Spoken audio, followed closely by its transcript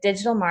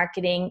digital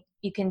marketing,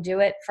 you can do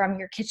it from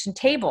your kitchen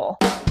table.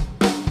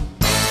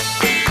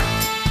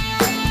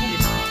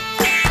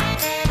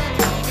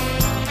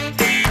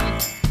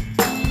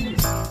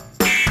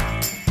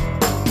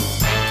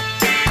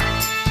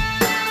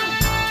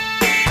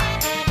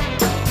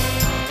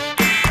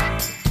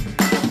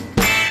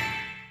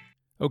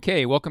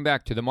 Okay, welcome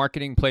back to the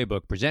Marketing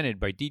Playbook presented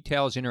by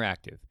Details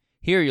Interactive.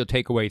 Here you'll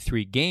take away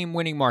 3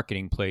 game-winning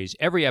marketing plays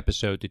every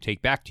episode to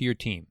take back to your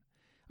team.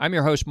 I'm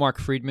your host, Mark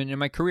Friedman, and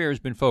my career has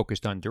been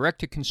focused on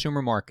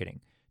direct-to-consumer marketing,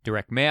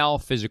 direct mail,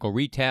 physical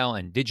retail,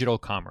 and digital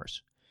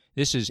commerce.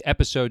 This is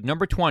episode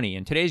number 20,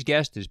 and today's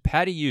guest is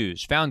Patti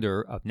Hughes,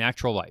 founder of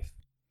Natural Life.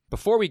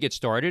 Before we get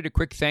started, a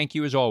quick thank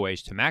you as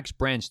always to Max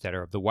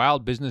Brandstetter of the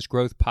Wild Business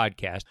Growth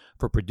Podcast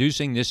for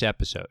producing this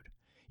episode.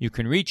 You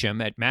can reach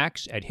him at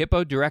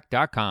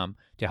max@hippodirect.com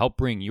to help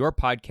bring your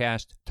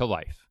podcast to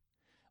life.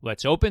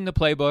 Let's open the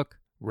playbook.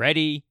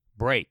 Ready,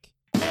 break.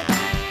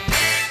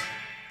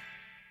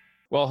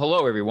 Well,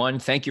 hello, everyone.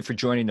 Thank you for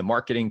joining the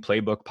Marketing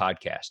Playbook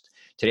podcast.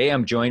 Today,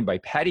 I'm joined by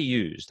Patti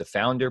Hughes, the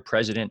founder,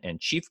 president,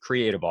 and chief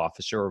creative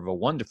officer of a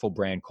wonderful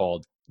brand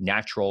called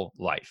Natural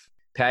Life.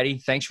 Patti,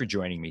 thanks for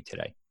joining me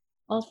today.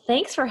 Well,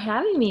 thanks for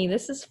having me.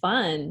 This is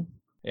fun.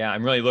 Yeah,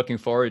 I'm really looking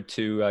forward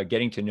to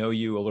getting to know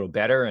you a little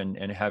better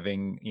and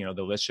having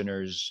the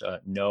listeners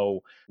know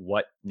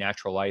what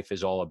Natural Life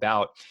is all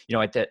about.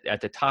 At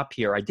the top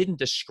here, I didn't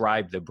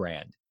describe the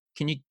brand.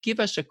 Can you give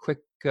us a quick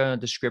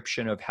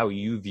description of how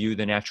you view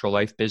the Natural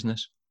Life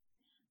business?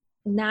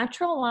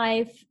 Natural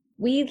Life,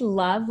 we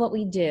love what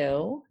we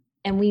do,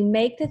 and we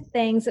make the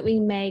things that we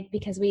make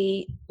because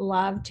we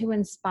love to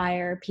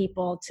inspire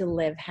people to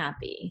live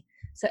happy.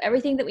 So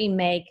everything that we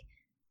make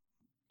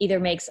either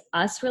makes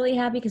us really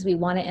happy because we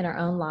want it in our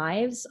own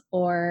lives,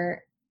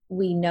 or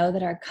we know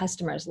that our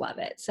customers love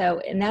it. So,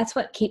 and that's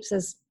what keeps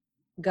us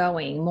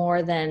going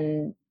more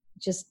than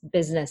just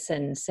business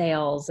and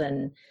sales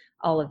and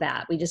all of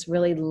that. We just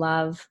really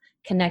love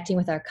connecting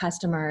with our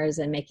customers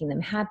and making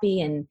them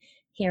happy and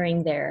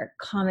hearing their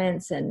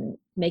comments and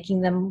making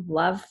them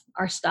love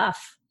our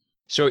stuff.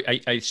 So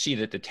I see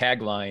that the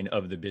tagline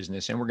of the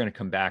business, and we're going to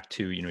come back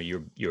to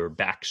your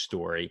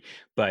backstory,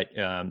 but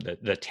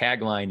the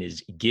tagline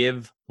is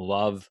 "Give,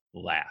 Love,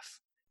 Laugh."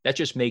 That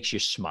just makes you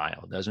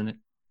smile, doesn't it?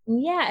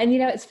 Yeah, and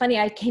it's funny.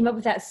 I came up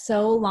with that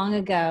so long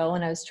ago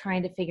when I was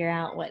trying to figure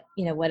out what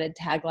a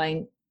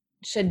tagline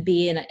should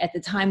be. And at the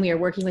time, we were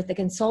working with the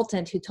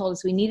consultant who told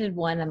us we needed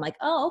one. I'm like,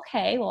 oh,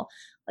 okay, well,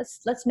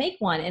 let's make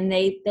one. And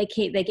they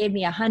gave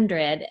me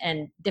 100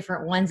 and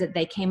different ones that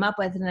they came up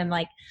with, and I'm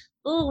like,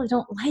 oh, I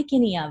don't like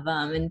any of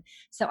them. And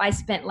so I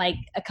spent like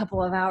a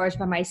couple of hours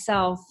by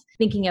myself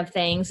thinking of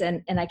things,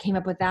 and I came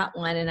up with that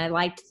one. And I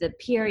liked the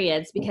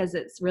periods because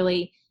it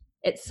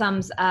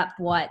sums up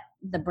what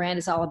the brand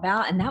is all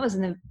about. And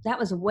that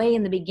was way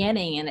in the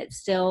beginning, and it's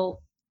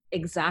still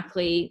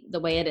exactly the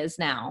way it is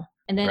now.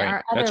 And then Right.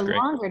 Our other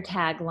longer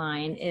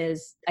tagline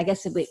is, I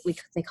guess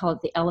they call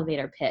it the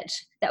elevator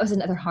pitch. That was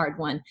another hard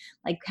one.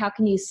 Like, how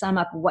can you sum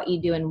up what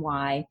you do and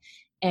why?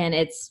 And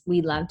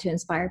we love to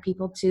inspire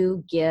people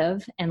to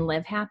give and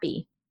live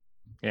happy.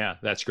 Yeah,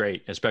 that's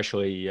great.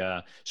 Especially,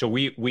 so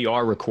we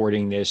are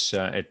recording this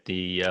at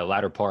the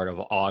latter part of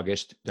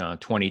August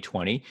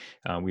 2020.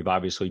 We've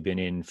obviously been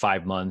in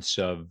 5 months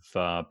of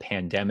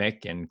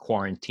pandemic and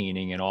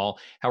quarantining and all.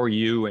 How are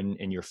you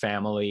and your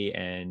family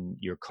and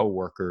your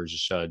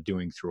coworkers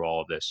doing through all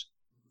of this?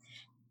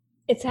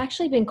 It's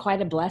actually been quite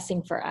a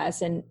blessing for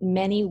us in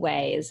many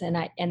ways.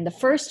 And the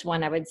first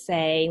one, I would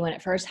say, when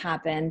it first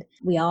happened,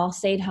 we all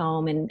stayed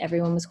home and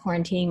everyone was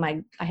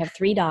quarantining. I have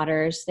 3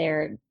 daughters.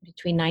 They're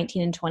between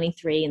 19 and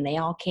 23, and they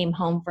all came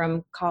home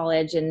from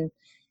college and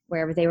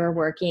wherever they were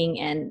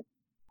working. And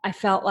I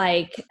felt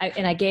like,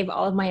 I gave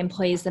all of my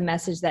employees the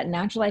message that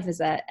Natural Life is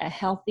a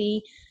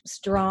healthy,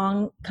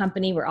 strong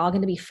company. We're all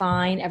going to be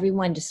fine.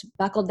 Everyone just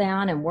buckled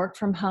down and worked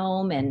from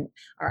home, and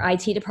our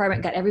IT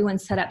department got everyone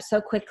set up so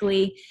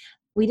quickly.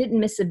 We didn't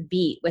miss a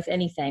beat with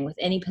anything, with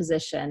any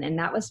position. And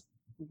that was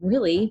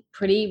really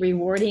pretty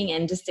rewarding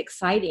and just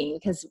exciting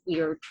because we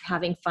were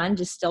having fun,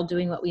 just still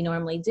doing what we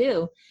normally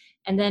do.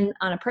 And then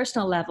on a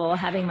personal level,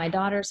 having my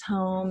daughters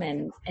home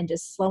and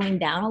just slowing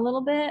down a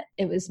little bit,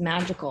 it was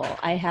magical.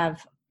 I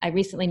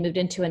recently moved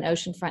into an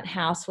oceanfront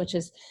house, which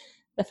is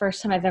the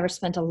first time I've ever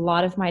spent a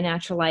lot of my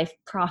Natural Life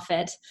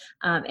profit.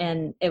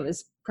 And it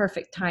was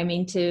perfect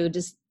timing to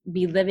just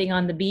be living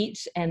on the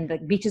beach, and the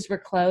beaches were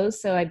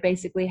closed. So I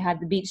basically had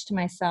the beach to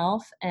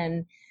myself,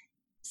 and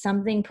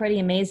something pretty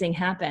amazing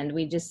happened.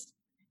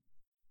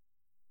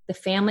 The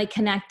family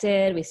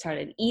connected. We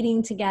started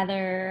eating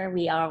together.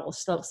 We all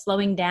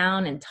slowing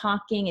down and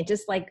talking. It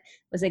just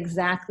was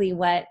exactly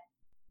what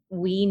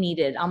we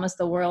needed, almost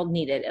the world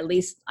needed. At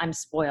least I'm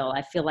spoiled.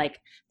 I feel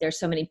like there's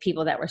so many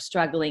people that were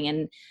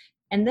struggling.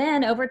 And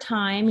then over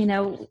time,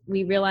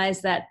 we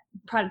realized that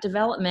product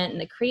development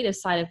and the creative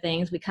side of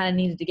things, we kind of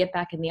needed to get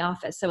back in the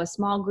office. So a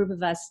small group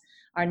of us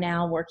are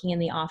now working in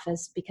the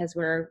office because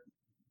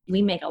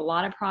we make a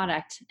lot of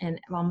product,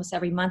 and almost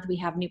every month we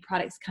have new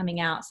products coming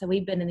out. So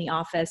we've been in the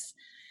office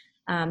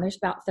There's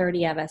about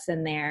 30 of us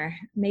in there,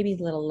 maybe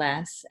a little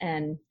less,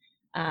 and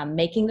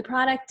making the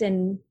product.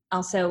 And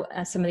also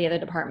some of the other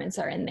departments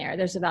are in there.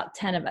 There's about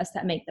 10 of us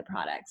that make the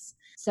products.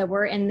 So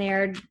we're in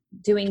there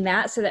doing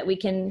that so that we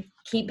can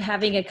keep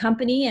having a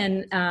company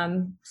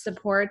and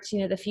support,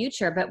 the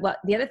future. But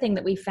the other thing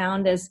that we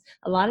found is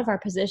a lot of our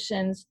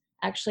positions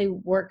actually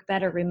work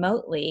better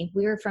remotely.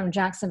 We're from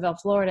Jacksonville,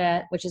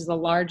 Florida, which is the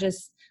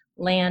largest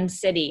land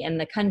city in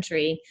the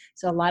country.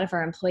 So a lot of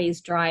our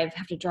employees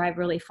have to drive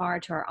really far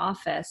to our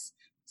office.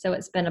 So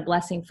it's been a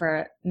blessing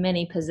for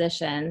many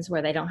positions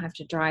where they don't have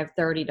to drive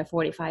 30 to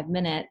 45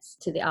 minutes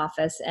to the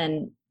office,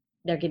 and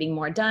they're getting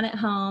more done at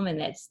home, and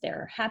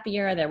they're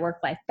happier, their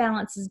work-life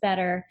balance is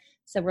better.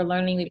 So we're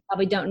learning we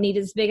probably don't need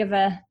as big of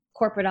a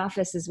corporate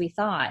office as we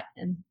thought.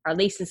 And our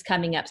lease is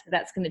coming up, so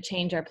that's going to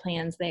change our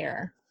plans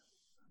there.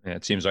 Yeah,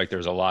 it seems like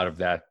there's a lot of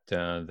that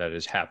that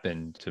has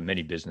happened to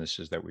many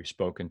businesses that we've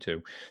spoken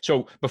to.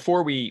 So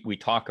before we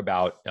talk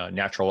about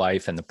Natural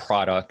Life and the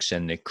products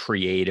and the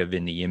creative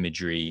in the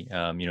imagery,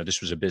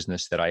 this was a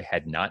business that I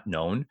had not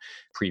known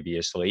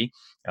previously.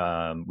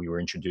 We were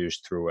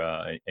introduced through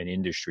an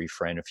industry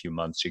friend a few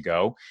months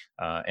ago,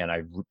 and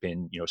I've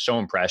been so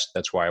impressed.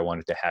 That's why I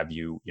wanted to have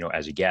you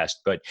as a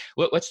guest. But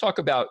let's talk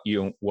about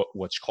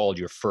what's called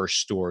your first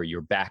story,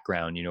 your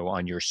background.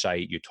 On your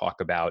site, you talk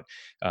about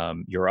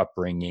your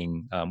upbringing.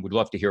 We'd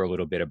love to hear a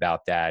little bit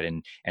about that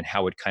and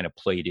how it kind of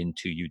played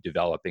into you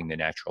developing the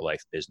Natural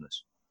Life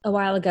business. A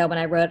while ago when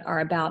I wrote our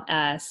About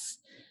Us,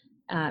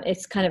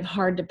 it's kind of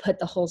hard to put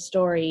the whole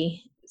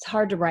story. It's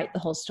hard to write the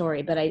whole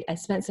story, but I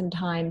spent some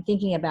time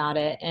thinking about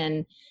it,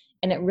 and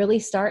it really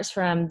starts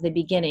from the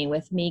beginning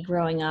with me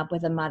growing up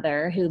with a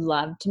mother who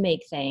loved to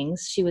make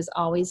things. She was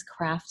always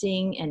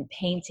crafting and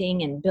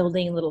painting and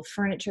building little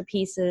furniture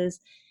pieces,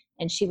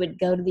 and she would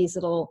go to these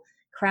little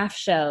craft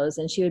shows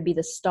and she would be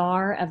the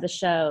star of the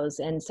shows.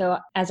 And so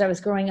as I was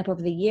growing up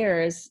over the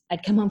years,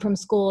 I'd come home from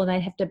school and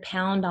I'd have to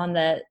pound on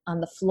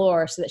the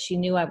floor so that she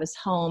knew I was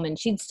home, and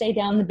she'd stay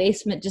down in the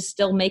basement just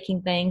still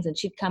making things, and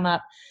she'd come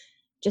up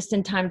just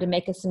in time to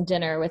make us some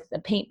dinner with a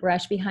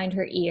paintbrush behind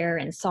her ear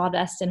and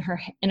sawdust in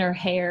her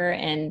hair.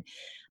 And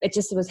it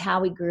just was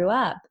how we grew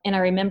up. And I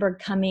remember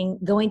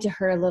going to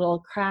her little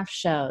craft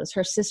shows.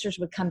 Her sisters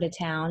would come to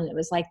town, and it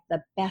was like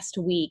the best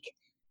week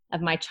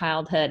of my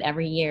childhood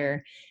every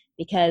year,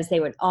 because they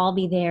would all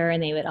be there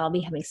and they would all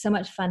be having so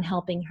much fun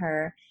helping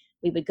her.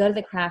 We would go to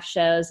the craft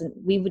shows, and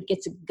we would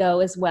get to go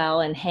as well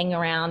and hang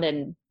around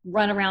and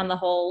run around the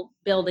whole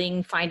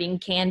building finding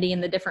candy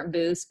in the different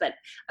booths. But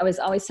I was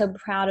always so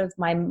proud of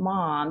my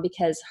mom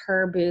because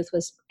her booth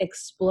was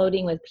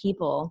exploding with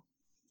people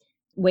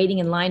waiting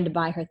in line to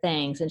buy her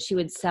things, and she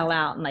would sell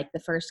out in like the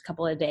first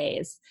couple of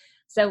days.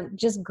 So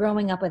just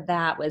growing up with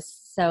that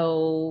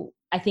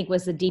I think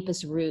was the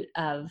deepest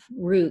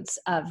roots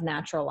of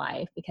Natural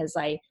Life, because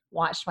I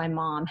watched my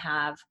mom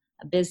have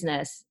a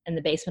business in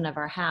the basement of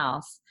our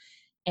house,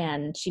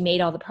 and she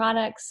made all the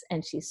products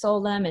and she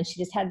sold them, and she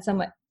just had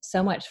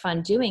so much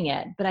fun doing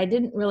it. But I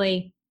didn't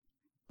really,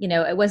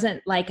 it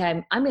wasn't like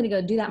I'm going to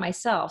go do that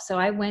myself. So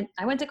I went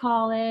to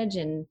college,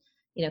 and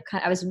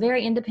I was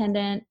very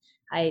independent.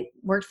 I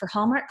worked for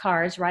Hallmark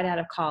Cards right out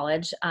of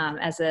college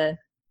as a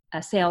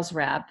sales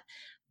rep.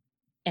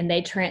 And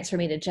they transferred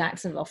me to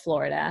Jacksonville,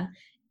 Florida.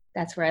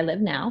 That's where I live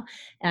now.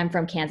 And I'm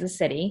from Kansas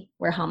City,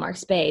 where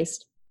Hallmark's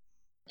based.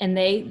 And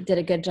they did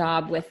a good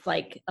job with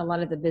like a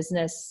lot of the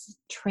business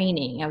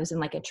training. I was in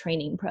like a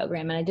training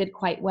program, and I did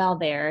quite well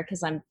there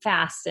because I'm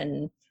fast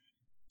and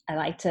I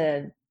like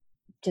to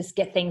just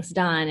get things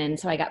done. And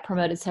so I got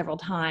promoted several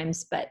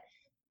times, but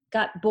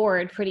got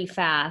bored pretty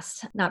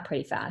fast. Not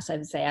pretty fast, I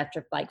would say.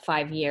 After like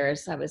 5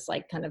 years, I was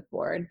like kind of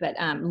bored, but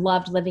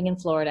loved living in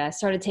Florida. I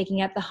started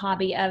taking up the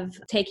hobby of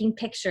taking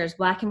pictures,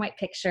 black and white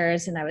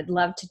pictures. And I would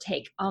love to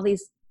take all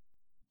these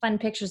fun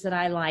pictures that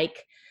I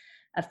like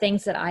of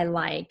things that I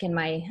like, and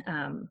my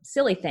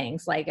silly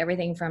things, like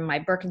everything from my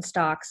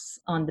Birkenstocks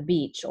on the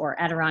beach or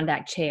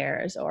Adirondack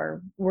chairs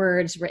or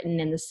words written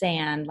in the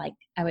sand. Like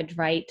I would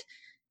write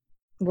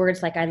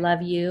words like I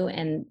love you,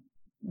 and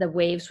the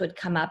waves would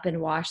come up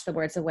and wash the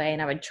words away,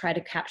 and I would try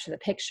to capture the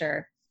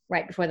picture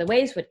right before the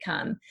waves would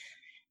come.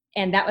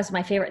 And that was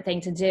my favorite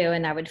thing to do,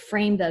 and I would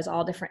frame those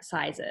all different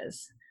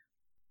sizes.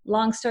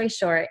 Long story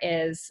short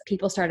is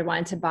people started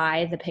wanting to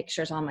buy the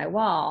pictures on my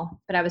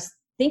wall, but I was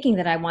thinking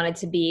that I wanted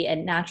to be a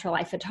natural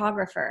life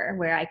photographer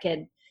where I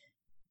could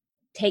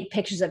take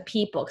pictures of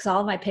people, because all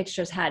of my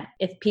pictures had,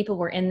 if people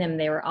were in them,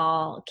 they were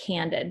all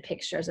candid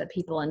pictures of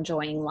people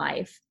enjoying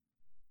life.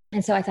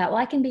 And so I thought,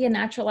 well, I can be a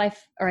natural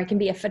life, or I can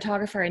be a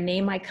photographer and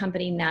name my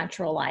company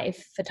Natural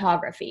Life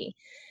Photography.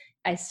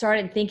 I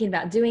started thinking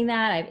about doing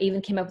that. I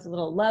even came up with a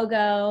little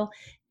logo.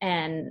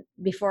 And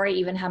before I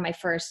even had my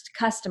first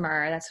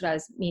customer, that's what I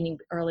was meaning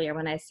earlier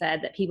when I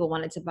said that people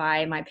wanted to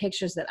buy my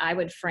pictures that I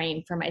would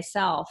frame for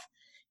myself.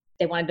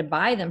 They wanted to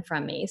buy them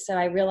from me. So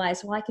I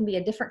realized, well, I can be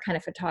a different kind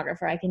of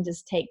photographer. I can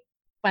just take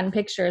fun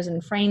pictures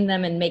and frame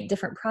them and make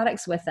different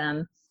products with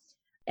them.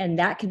 And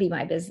that could be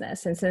my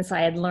business. And since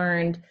I had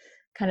learned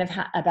kind of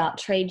about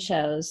trade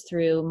shows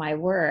through my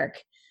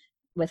work,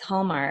 with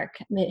Hallmark,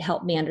 it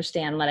helped me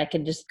understand that I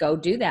could just go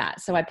do that.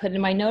 So I put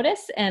in my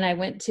notice and I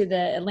went to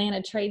the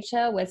Atlanta trade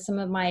show with some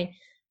of my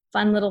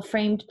fun little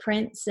framed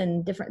prints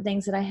and different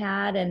things that I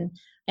had. And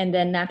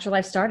then Natural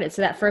Life started.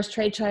 So that first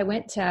trade show I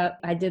went to,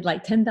 I did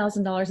like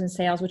 $10,000 in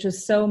sales, which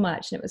was so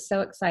much. And it was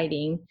so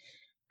exciting.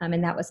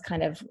 And that was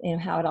kind of,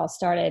 how it all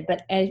started.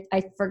 But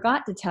I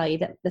forgot to tell you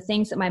that the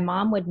things that my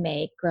mom would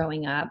make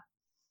growing up,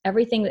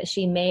 everything that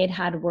she made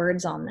had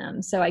words on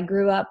them. So I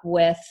grew up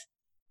with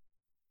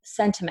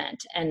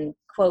sentiment and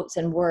quotes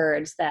and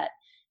words that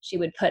she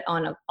would put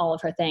on all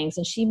of her things.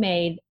 And she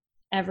made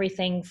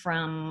everything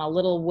from a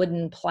little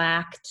wooden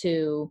plaque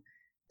to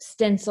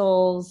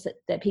stencils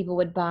that people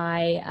would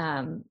buy,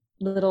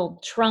 little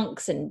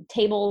trunks and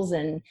tables,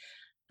 and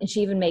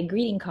she even made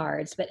greeting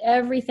cards. But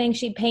everything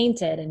she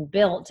painted and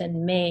built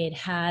and made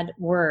had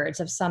words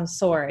of some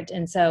sort.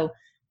 And so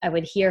I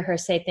would hear her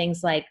say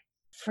things like,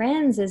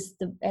 friends is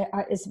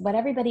what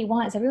everybody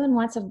wants. Everyone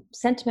wants a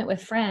sentiment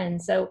with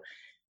friends. So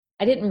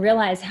I didn't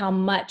realize how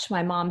much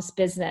my mom's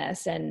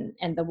business and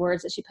the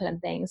words that she put in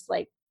things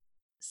like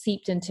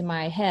seeped into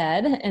my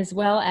head, as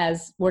well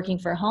as working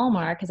for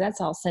Hallmark, because that's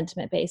all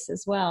sentiment based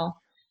as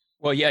well.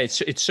 Well, yeah,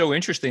 it's so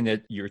interesting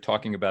that you're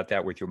talking about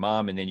that with your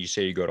mom, and then you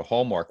say you go to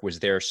Hallmark. Was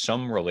there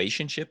some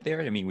relationship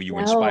there? I mean, were you No,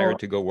 inspired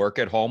to go work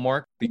at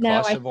Hallmark no,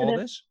 because of all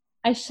this?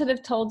 I should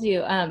have told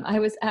you. I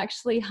was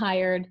actually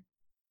hired.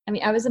 I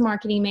mean, I was a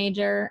marketing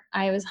major.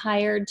 I was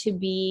hired to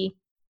be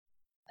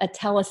a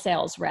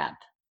telesales rep.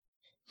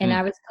 And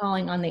I was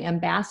calling on the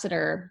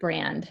ambassador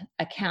brand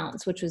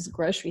accounts, which was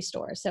grocery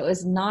stores. So it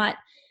was not,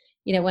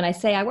 when I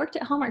say I worked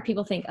at Hallmark,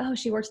 people think, oh,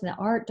 she works in the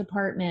art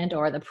department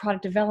or the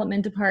product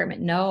development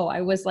department. No,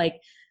 I was like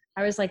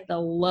the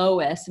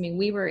lowest. I mean,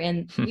 we were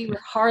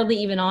hardly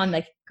even on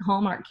the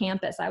Hallmark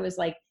campus. I was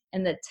like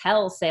in the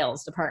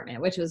sales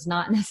department, which was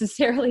not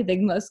necessarily the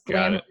most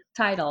glamorous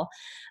title,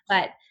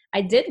 but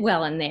I did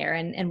well in there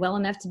and well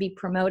enough to be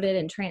promoted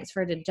and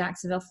transferred to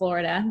Jacksonville,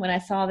 Florida. When I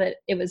saw that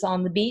it was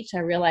on the beach, I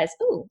realized,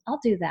 oh,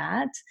 I'll do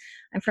that.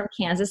 I'm from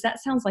Kansas.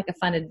 That sounds like a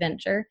fun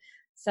adventure.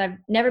 So I've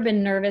never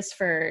been nervous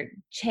for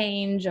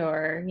change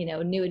or,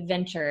 new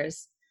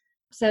adventures.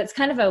 So it's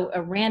kind of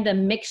a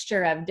random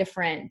mixture of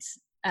different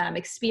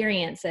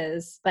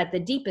experiences, but the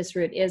deepest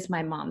root is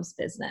my mom's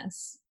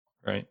business.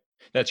 Right.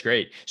 That's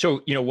great.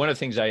 So, one of the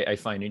things I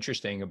find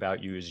interesting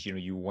about you is,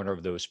 you're one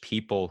of those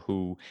people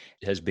who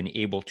has been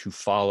able to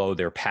follow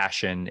their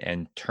passion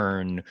and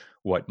turn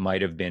what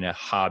might have been a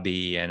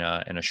hobby and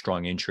a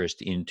strong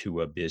interest into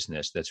a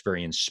business. That's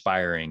very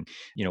inspiring.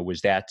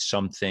 Was that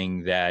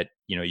something that,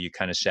 you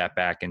kind of sat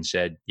back and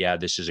said, yeah,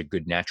 this is a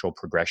good natural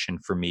progression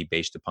for me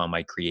based upon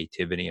my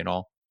creativity and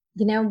all?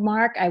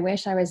 Mark, I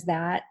wish I was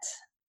that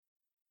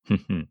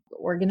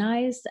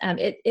organized.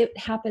 It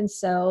happened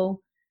so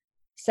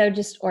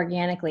just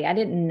organically. I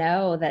didn't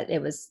know that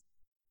it was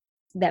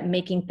that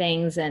making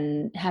things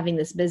and having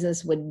this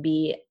business would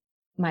be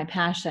my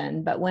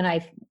passion. But when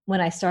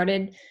I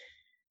started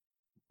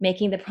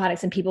making the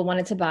products and people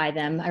wanted to buy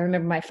them, I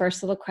remember my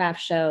first little craft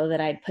show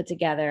that I'd put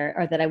together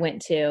or that I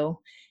went to,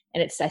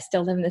 and I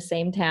still live in the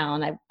same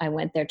town. I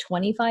went there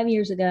 25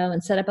 years ago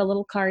and set up a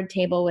little card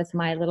table with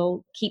my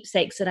little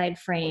keepsakes that I'd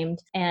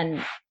framed,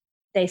 and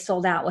they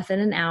sold out within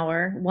an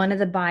hour. One of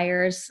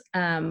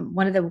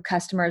the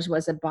customers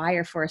was a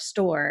buyer for a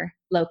store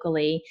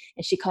locally.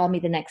 And she called me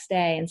the next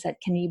day and said,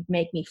 can you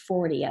make me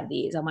 40 of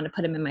these? I want to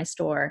put them in my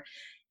store.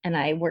 And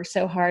I worked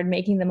so hard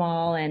making them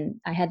all.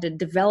 And I had to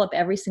develop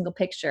every single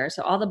picture.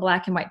 So all the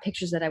black and white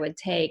pictures that I would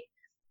take,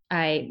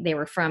 they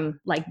were from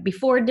like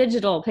before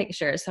digital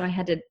pictures. So I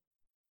had to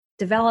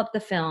develop the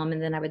film, and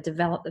then I would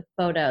develop the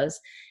photos.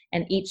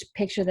 And each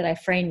picture that I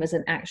framed was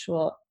an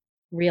actual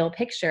real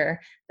picture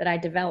that I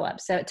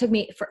developed. So it took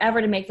me forever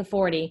to make the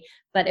 40,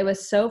 but it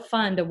was so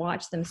fun to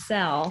watch them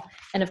sell.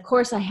 And of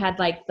course I had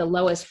like the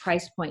lowest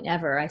price point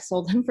ever. I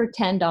sold them for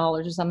 $10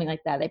 or something like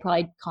that. They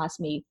probably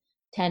cost me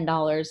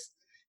 $10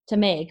 to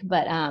make,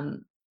 but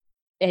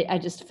I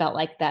just felt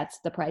like that's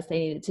the price they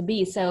needed to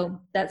be.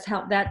 So that's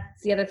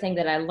the other thing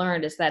that I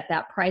learned, is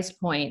that price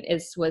point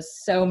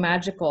was so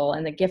magical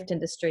in the gift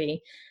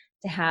industry,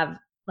 to have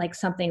like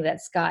something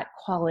that's got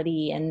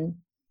quality and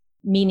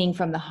meaning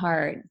from the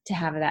heart. To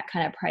have that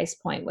kind of price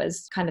point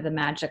was kind of the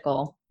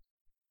magical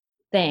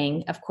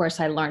thing. Of course,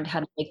 I learned how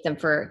to make them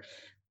for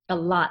a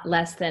lot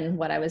less than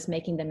what I was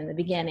making them in the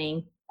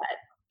beginning.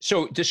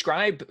 So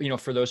describe,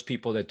 for those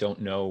people that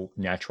don't know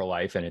Natural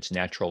Life, and it's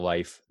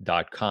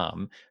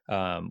naturallife.com,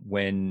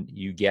 when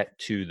you get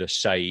to the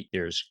site,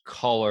 there's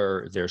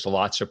color, there's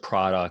lots of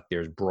product,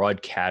 there's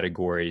broad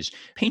categories.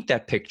 Paint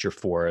that picture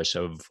for us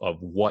of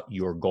what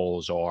your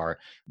goals are,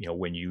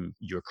 when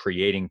you're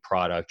creating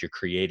product, you're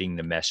creating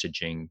the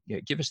messaging.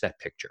 Give us that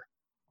picture.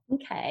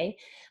 Okay.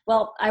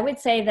 Well, I would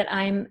say that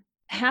I'm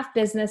half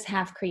business,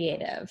 half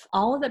creative.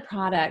 All of the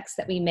products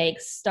that we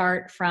make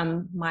start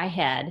from my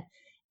head.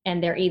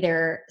 And they're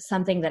either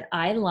something that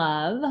I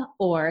love,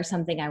 or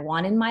something I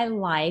want in my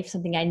life,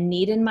 something I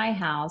need in my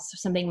house,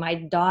 something my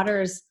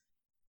daughters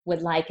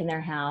would like in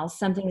their house,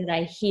 something that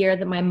I hear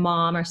that my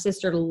mom or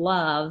sister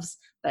loves,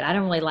 but I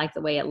don't really like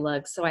the way it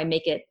looks. So I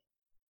make it,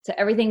 so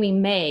everything we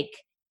make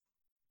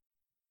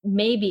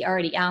may be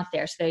already out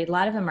there. So a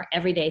lot of them are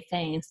everyday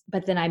things,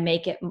 but then I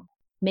make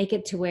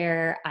it to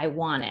where I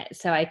want it.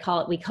 So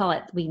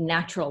we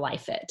natural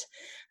life it.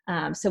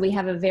 So we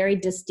have a very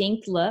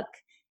distinct look.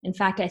 In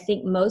fact, I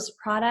think most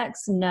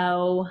products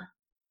know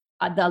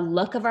the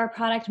look of our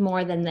product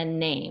more than the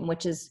name,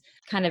 which is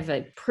kind of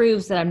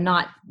proves that I'm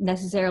not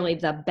necessarily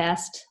the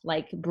best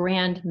like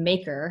brand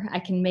maker.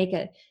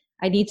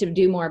 I need to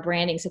do more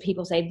branding. So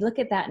people say, look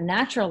at that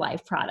Natural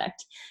Life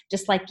product.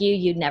 Just like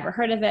you'd never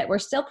heard of it. We're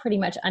still pretty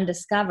much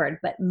undiscovered,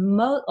 but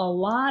a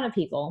lot of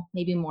people,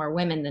 maybe more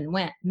women than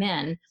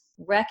men,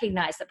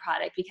 recognize the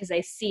product because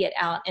they see it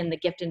out in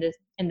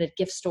the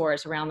gift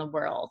stores around the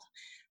world.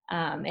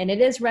 And it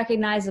is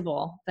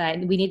recognizable, but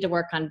we need to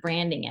work on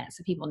branding it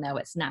so people know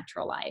it's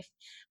Natural Life.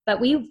 But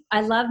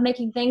I love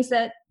making things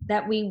that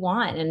we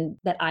want and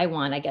that I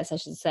want, I guess I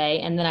should say.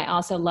 And then I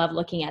also love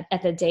looking at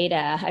the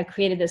data. I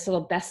created this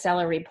little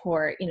bestseller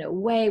report,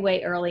 way,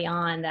 way early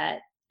on that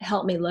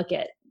helped me look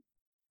at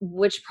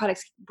which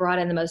products brought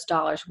in the most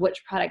dollars,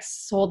 which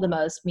products sold the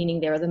most, meaning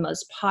they were the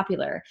most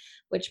popular,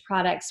 which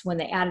products when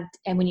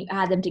you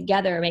add them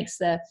together, it makes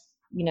the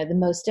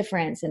most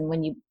difference. And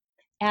when you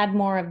add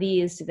more of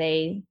these, do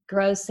they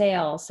grow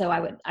sales? So I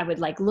would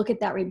like look at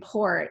that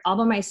report all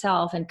by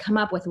myself and come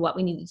up with what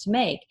we needed to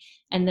make.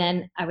 And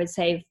then I would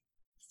say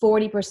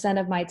 40%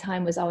 of my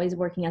time was always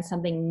working on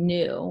something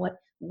new.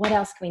 What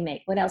else can we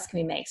make? What else can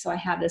we make? So I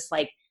have this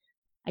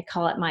I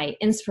call it my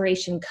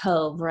inspiration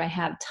cove, where I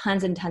have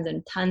tons and tons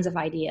and tons of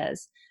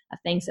ideas of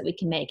things that we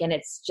can make. And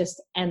it's just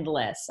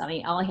endless. I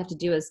mean, all I have to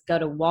do is go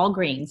to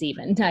Walgreens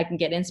even. I can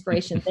get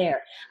inspiration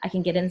there. I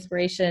can get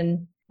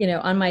inspiration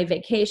on my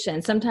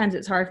vacation. Sometimes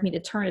it's hard for me to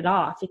turn it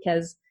off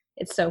because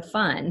it's so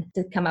fun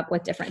to come up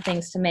with different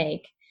things to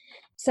make.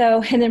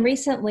 So, and then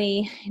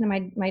recently,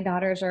 my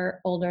daughters are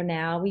older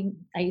now.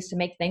 I used to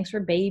make things for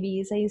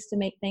babies. I used to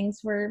make things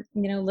for,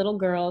 little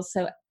girls.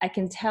 So I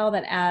can tell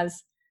that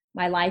as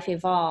my life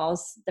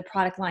evolves, the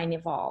product line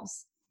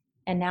evolves.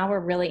 And now we're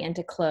really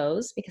into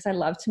clothes because I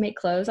love to make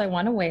clothes I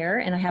want to wear.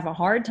 And I have a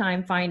hard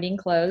time finding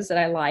clothes that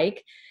I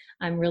like.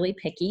 I'm really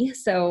picky.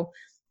 So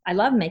I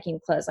love making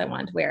clothes I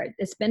want to wear.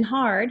 It's been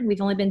hard.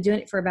 We've only been doing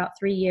it for about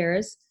 3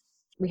 years.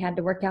 We had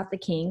to work out the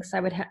kinks.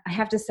 I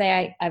have to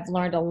say I've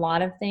learned a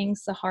lot of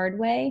things the hard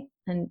way.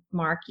 And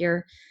Mark,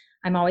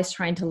 I'm always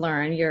trying to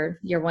learn.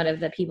 You're one of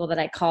the people that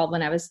I called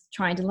when I was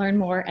trying to learn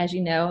more, as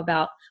you know,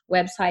 about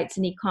websites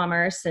and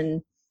e-commerce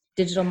and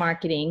digital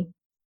marketing.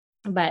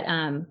 But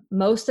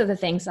most of the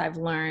things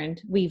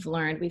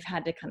we've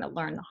had to kind of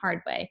learn the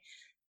hard way.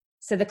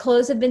 So the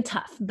clothes have been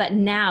tough, but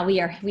now we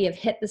have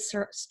hit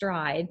the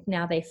stride.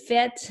 Now they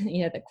fit,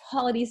 the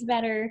quality's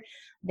better,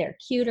 they're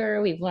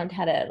cuter. We've learned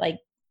how to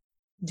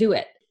do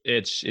it.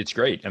 It's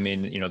great. I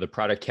mean, the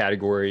product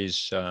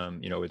categories,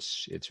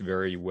 it's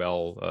very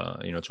well,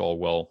 it's all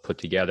well put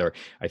together.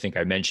 I think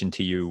I mentioned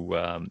to you,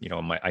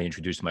 I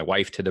introduced my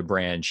wife to the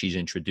brand. She's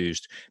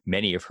introduced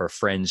many of her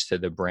friends to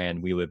the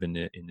brand. We live in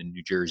the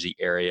New Jersey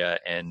area,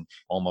 and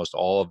almost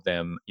all of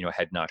them,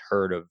 had not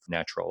heard of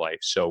Natural Life.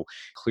 So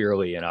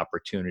clearly an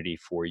opportunity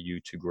for you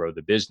to grow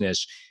the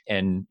business.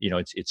 And,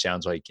 it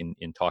sounds like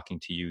in talking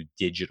to you,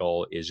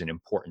 digital is an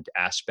important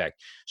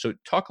aspect. So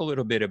talk a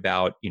little bit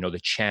about, the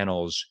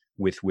channels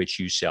with which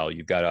you sell.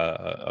 You've got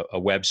a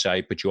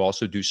website, but you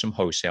also do some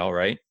wholesale,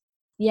 right?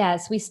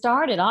 Yes, we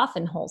started off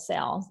in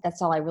wholesale.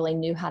 That's all I really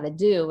knew how to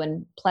do.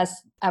 And plus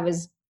I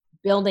was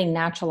building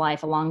Natural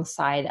Life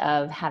alongside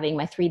of having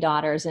my 3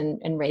 daughters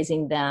and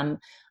raising them.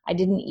 I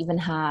didn't even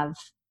have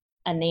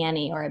a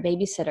nanny or a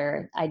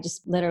babysitter. I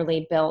just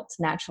literally built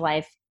Natural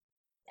Life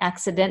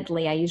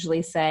accidentally, I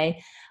usually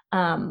say,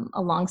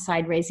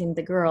 alongside raising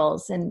the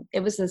girls. And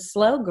it was a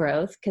slow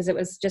growth because it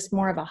was just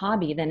more of a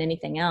hobby than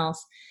anything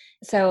else.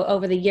 So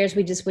over the years,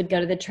 we just would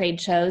go to the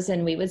trade shows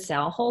and we would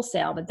sell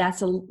wholesale, but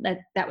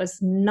that was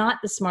not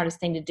the smartest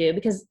thing to do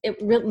because it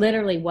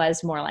literally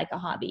was more like a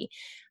hobby.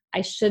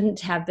 I shouldn't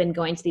have been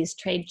going to these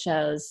trade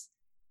shows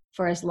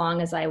for as long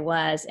as I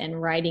was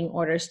and writing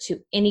orders to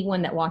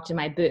anyone that walked in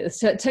my booth.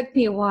 So it took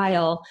me a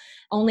while.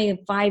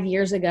 Only 5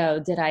 years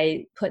ago did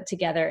I put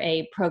together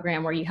a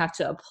program where you have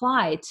to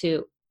apply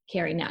to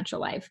carry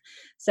Natural Life.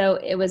 So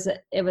it was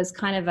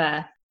kind of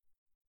a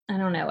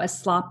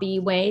sloppy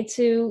way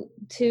to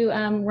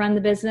run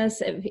the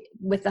business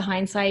with the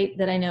hindsight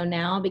that I know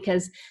now,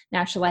 because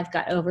Natural Life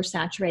got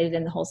oversaturated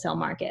in the wholesale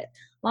market.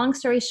 Long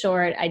story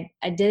short,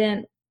 I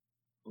didn't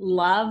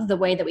love the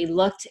way that we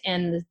looked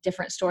in the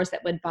different stores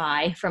that would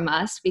buy from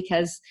us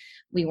because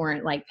we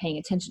weren't paying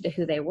attention to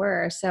who they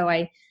were. So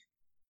I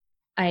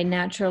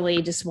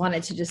naturally just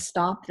wanted to just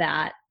stop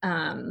that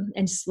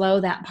and slow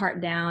that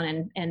part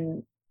down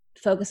and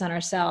focus on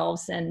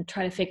ourselves and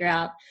try to figure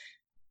out.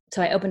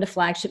 So I opened a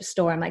flagship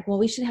store. I'm like, well,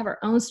 we should have our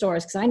own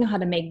stores because I know how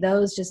to make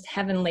those just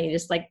heavenly,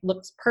 just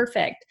looks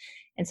perfect.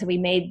 And so we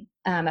made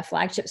a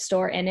flagship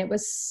store, and it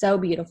was so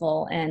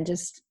beautiful, and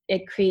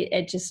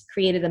it just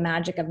created the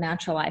magic of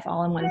Natural Life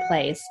all in one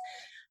place.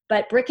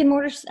 But brick and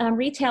mortar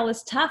retail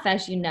is tough,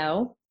 as you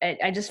know.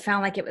 I just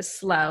found like it was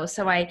slow.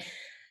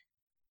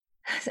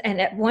 And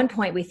at one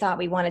point we thought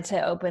we wanted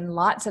to open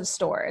lots of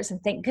stores,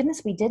 and thank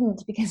goodness we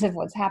didn't because of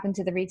what's happened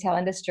to the retail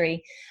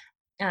industry.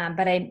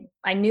 But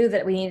I knew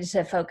that we needed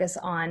to focus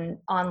on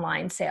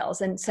online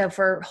sales. And so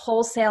for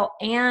wholesale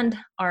and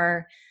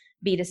our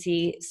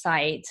B2C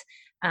site,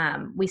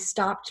 we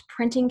stopped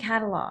printing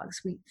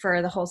catalogs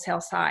for the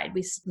wholesale side.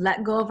 We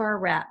let go of our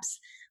reps.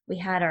 We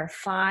had our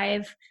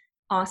 5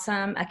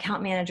 awesome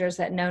account managers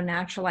that know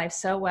Natural Life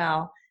so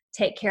well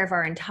take care of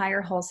our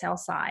entire wholesale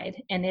side.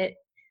 And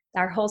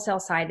our wholesale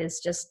side is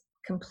just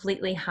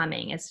completely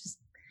humming. It's just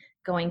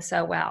going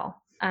so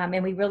well.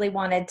 And we really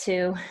wanted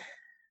to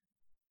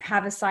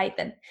have a site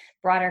that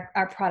brought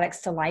our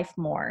products to life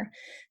more.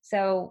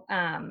 So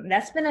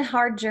that's been a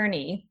hard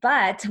journey,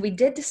 but we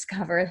did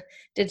discover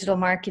digital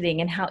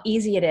marketing and how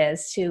easy it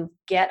is to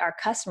get our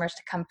customers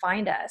to come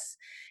find us,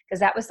 because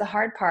that was the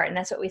hard part. And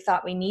that's what we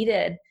thought we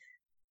needed.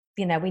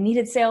 You know, we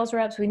needed sales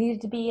reps. We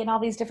needed to be in all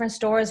these different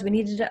stores. We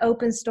needed to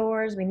open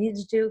stores. We needed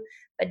to do,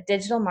 but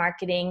digital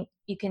marketing,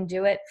 you can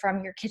do it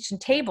from your kitchen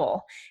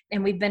table.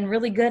 And we've been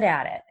really good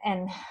at it.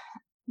 And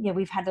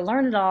we've had to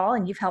learn it all,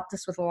 and you've helped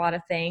us with a lot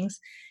of things.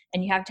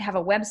 And you have to have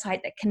a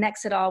website that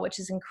connects it all, which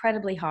is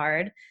incredibly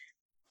hard.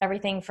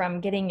 Everything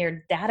from getting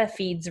your data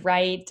feeds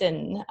right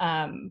and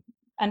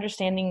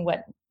understanding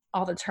what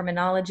all the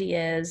terminology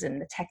is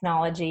and the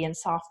technology and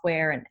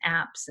software and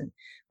apps. And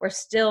we're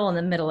still in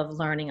the middle of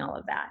learning all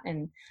of that.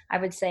 And I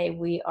would say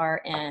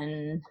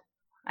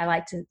I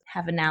like to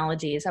have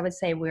analogies. I would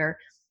say we're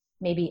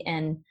maybe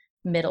in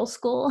middle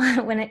school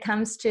when it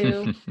comes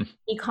to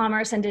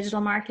e-commerce and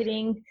digital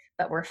marketing,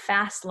 but we're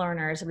fast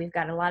learners. We've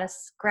got a lot of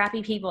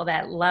scrappy people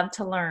that love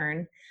to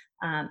learn.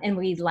 And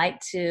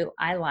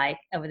I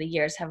over the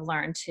years have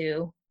learned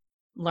to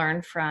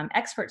learn from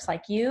experts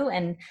like you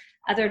and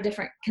other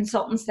different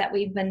consultants that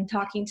we've been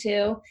talking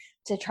to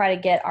try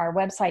to get our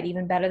website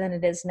even better than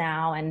it is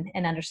now, and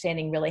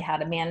understanding really how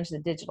to manage the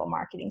digital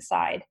marketing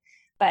side.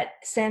 But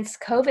since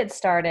COVID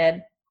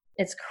started,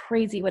 it's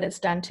crazy what it's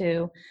done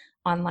to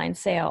online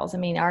sales. I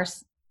mean,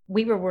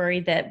 we were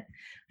worried that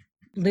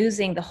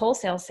losing the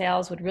wholesale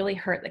sales would really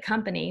hurt the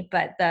company,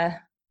 but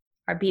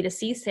our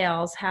B2C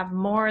sales have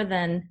more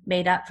than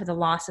made up for the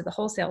loss of the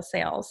wholesale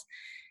sales.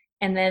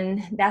 And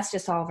then that's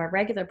just all of our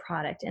regular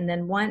product. And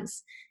then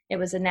once it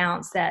was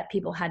announced that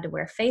people had to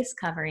wear face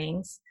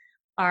coverings,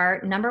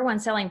 our number one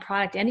selling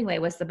product anyway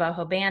was the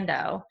boho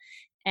bando.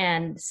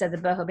 And so the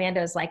boho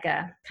bando is like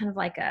a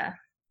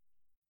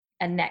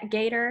neck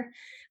gaiter.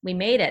 We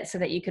made it so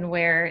that you can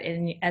wear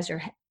it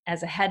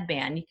as a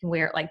headband. You can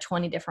wear it like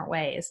 20 different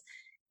ways.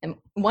 And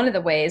one of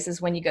the ways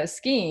is when you go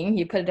skiing,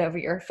 you put it over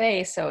your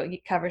face so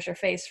it covers your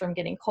face from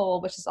getting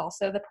cold, which is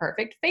also the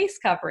perfect face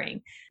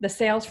covering. The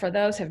sales for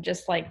those have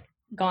just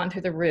gone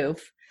through the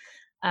roof.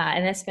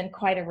 And it's been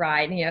quite a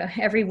ride.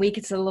 Every week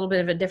it's a little bit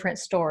of a different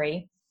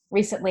story.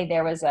 Recently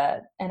there was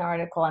an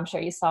article, I'm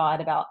sure you saw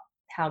it, about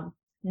how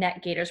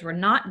neck gaiters were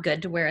not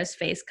good to wear as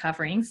face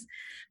coverings.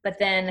 But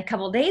then a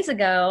couple of days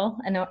ago,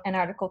 an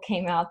article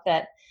came out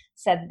that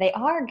said they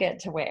are good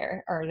to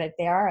wear, or that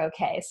they are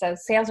okay. So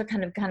sales are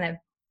kind of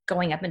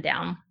going up and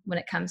down when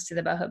it comes to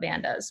the boho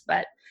bandos.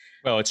 But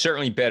well, it's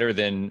certainly better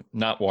than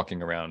not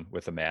walking around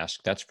with a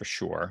mask. That's for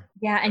sure.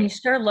 Yeah. And you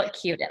sure look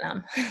cute in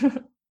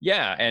them.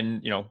 Yeah.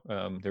 And,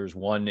 there's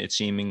one, it's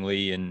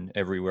seemingly in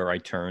everywhere I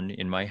turn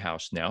in my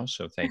house now.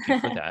 So thank you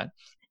for that.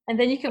 And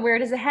then you can wear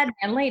it as a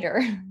headband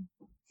later.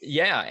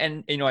 Yeah.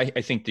 And,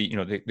 I think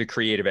the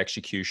creative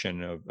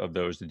execution of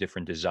those, the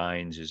different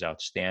designs is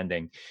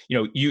outstanding.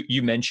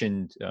 You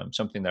mentioned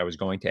something that I was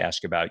going to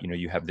ask about.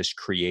 You have this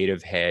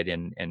creative head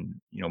and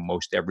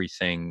most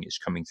everything is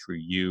coming through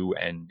you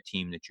and the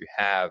team that you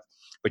have,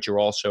 but you're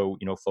also,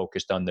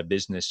 focused on the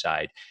business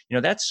side.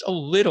 That's a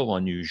little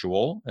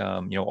unusual.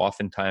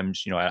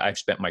 Oftentimes, I've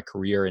spent my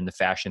career in the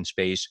fashion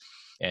space.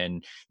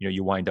 And,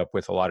 you wind up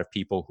with a lot of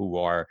people who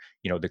are,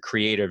 the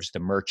creatives, the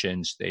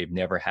merchants. They've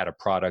never had a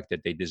product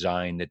that they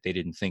designed that they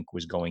didn't think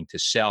was going to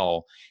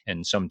sell.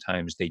 And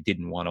sometimes they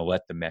didn't want to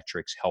let the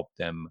metrics help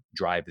them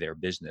drive their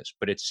business.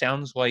 But it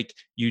sounds like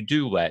you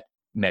do let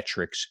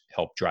metrics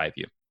help drive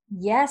you.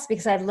 Yes,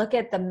 because I look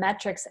at the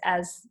metrics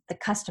as the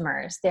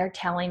customers. They're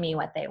telling me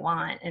what they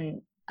want. And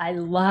I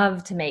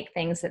love to make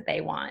things that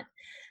they want.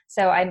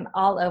 So I'm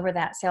all over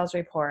that sales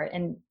report,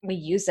 and we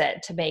use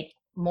it to make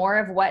more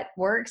of what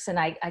works. And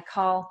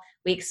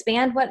we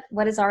expand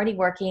what is already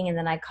working, and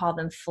then I call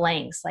them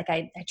flanks.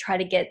 I try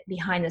to get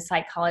behind the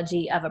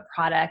psychology of a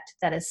product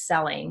that is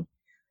selling,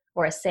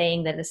 or a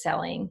saying that is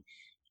selling.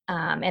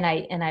 And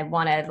I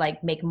want to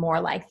make more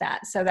like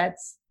that. So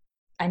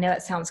I know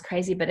it sounds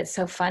crazy, but it's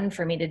so fun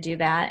for me to do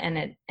that.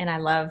 And I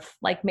love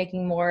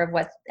making more of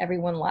what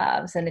everyone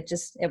loves, and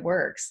it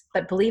works.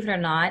 But believe it or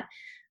not,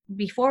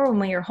 before, when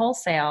we were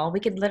wholesale, we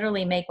could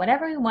literally make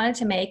whatever we wanted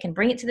to make and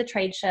bring it to the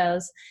trade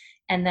shows.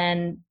 And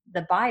then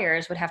the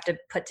buyers would have to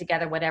put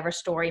together whatever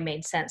story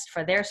made sense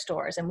for their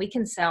stores. And we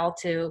can sell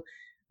to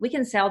we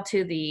can sell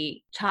to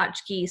the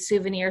tchotchke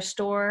souvenir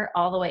store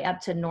all the way up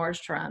to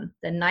Nordstrom,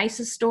 the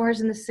nicest stores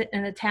in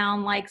the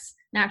town likes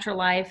Natural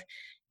Life,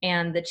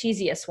 and the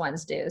cheesiest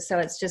ones do. So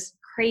it's just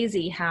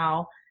crazy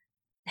how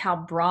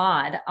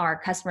broad our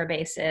customer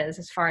base is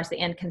as far as the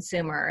end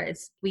consumer.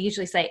 We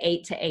usually say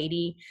 8 to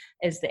 80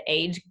 is the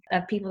age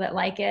of people that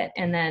like it.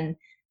 And then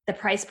the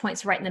price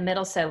point's right in the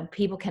middle, so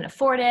people can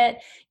afford it.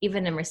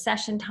 Even in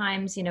recession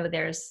times,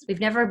 we've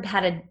never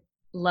had a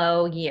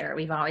low year.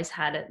 We've always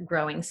had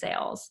growing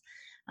sales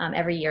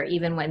every year,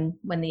 even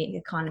when the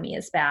economy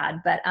is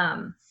bad.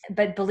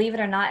 But believe it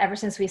or not, ever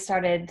since we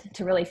started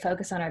to really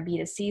focus on our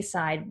B2C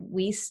side,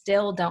 we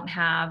still don't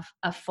have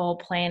a full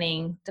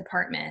planning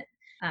department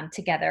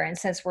together. And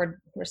since we're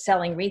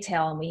selling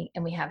retail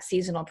and we have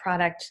seasonal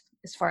product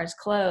as far as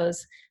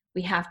clothes,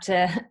 we have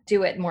to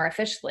do it more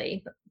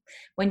efficiently.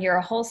 When you're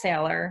a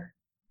wholesaler,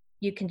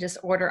 you can just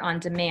order on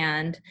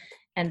demand.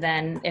 And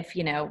then if,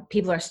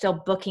 people are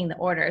still booking the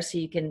order, so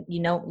you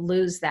don't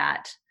lose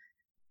that.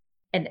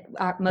 And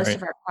most Right.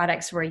 of our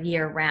products were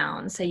year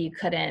round. So you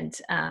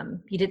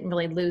didn't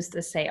really lose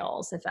the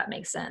sales, if that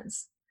makes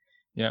sense.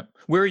 Yeah.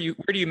 Where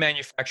do you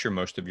manufacture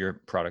most of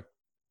your product?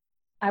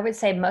 I would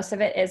say most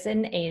of it is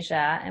in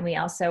Asia, and we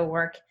also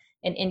work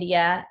in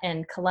India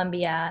and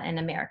Colombia and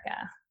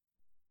America.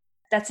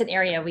 That's an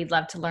area we'd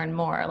love to learn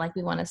more. Like,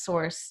 we want to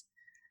source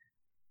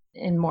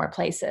in more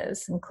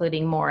places,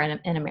 including more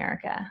in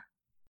America.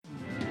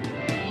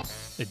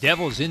 The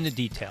devil's in the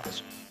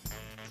details.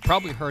 You've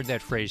probably heard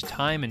that phrase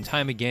time and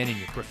time again in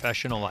your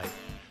professional life.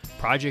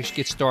 Projects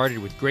get started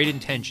with great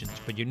intentions,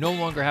 but you no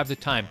longer have the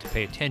time to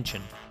pay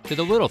attention to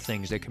the little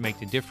things that can make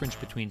the difference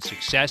between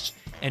success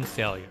and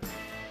failure.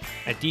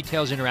 At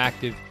Details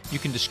Interactive, you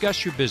can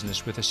discuss your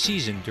business with a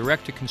seasoned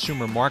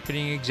direct-to-consumer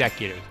marketing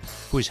executive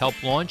who has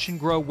helped launch and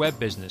grow web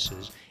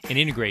businesses and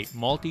integrate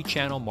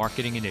multi-channel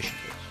marketing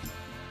initiatives.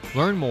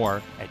 Learn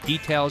more at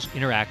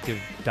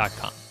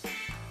detailsinteractive.com.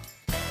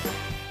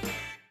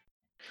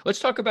 Let's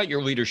talk about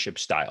your leadership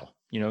style.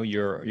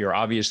 You're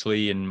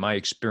obviously, in my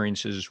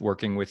experiences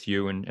working with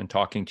you and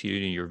talking to you,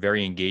 you're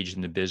very engaged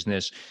in the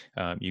business.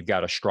 You've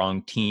got a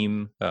strong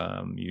team.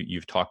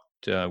 You've talked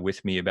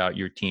with me about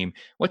your team.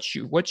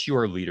 What's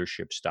your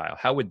leadership style?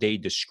 How would they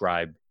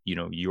describe,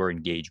 your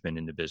engagement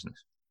in the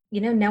business?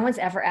 No one's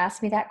ever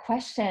asked me that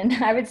question.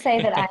 I would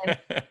say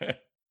that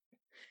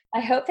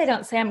I hope they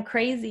don't say I'm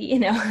crazy.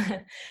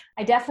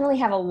 I definitely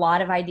have a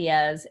lot of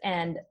ideas,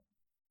 and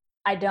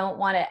I don't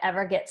want to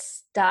ever get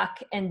stuck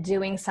in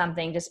doing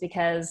something just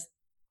because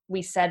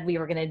we said we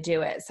were going to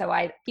do it. So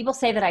people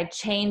say that I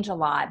change a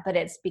lot, but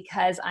it's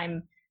because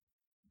I'm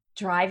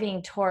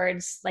driving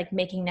towards like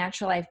making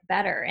Natural Life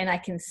better. And I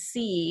can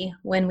see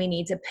when we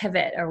need to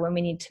pivot or when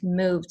we need to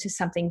move to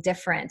something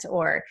different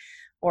or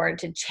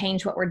to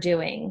change what we're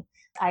doing.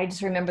 I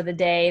just remember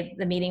the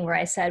meeting where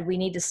I said, we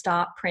need to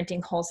stop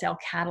printing wholesale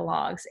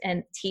catalogs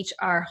and teach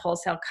our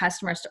wholesale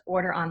customers to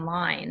order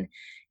online.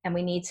 And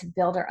we need to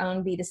build our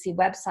own B2C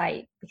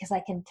website, because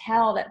I can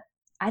tell that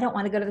I don't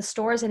want to go to the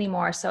stores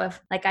anymore. So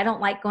I don't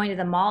like going to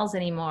the malls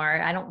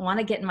anymore. I don't want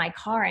to get in my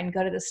car and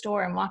go to the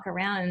store and walk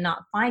around and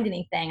not find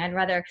anything. I'd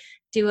rather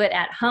do it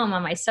at home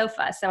on my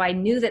sofa. So I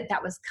knew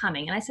that was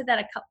coming. And I said that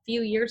a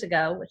few years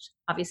ago, which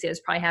obviously was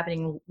probably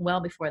happening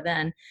well before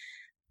then.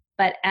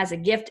 But as a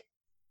gift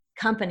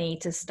company,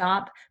 to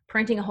stop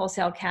printing a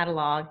wholesale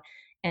catalog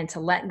and to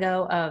let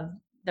go of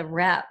the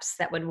reps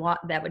that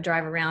would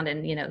drive around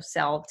and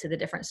sell to the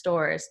different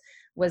stores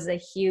was a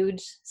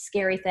huge,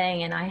 scary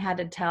thing. And I had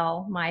to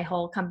tell my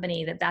whole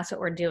company that that's what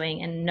we're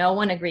doing, and no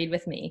one agreed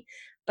with me.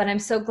 But I'm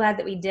so glad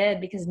that we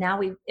did, because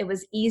now it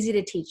was easy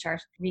to teach our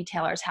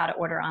retailers how to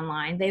order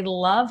online. They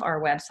love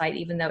our website,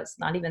 even though it's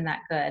not even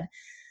that good.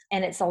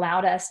 And it's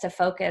allowed us to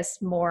focus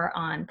more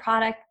on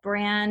product,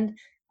 brand,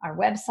 our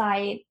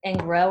website, and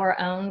grow our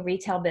own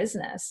retail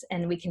business.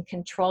 And we can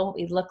control what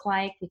we look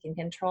like. We can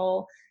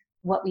control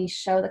what we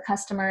show the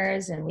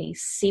customers, and we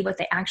see what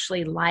they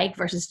actually like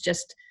versus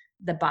just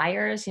the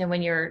buyers.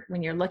 When you're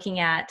looking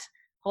at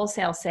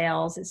wholesale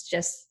sales,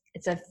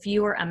 it's a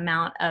fewer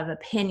amount of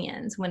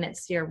opinions. When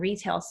it's your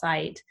retail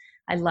site,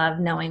 I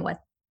love knowing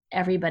what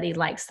everybody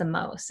likes the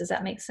most. Does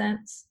that make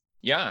sense?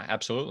 Yeah,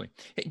 absolutely.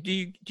 Hey,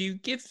 do you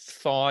give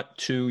thought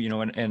to,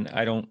 and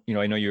I don't,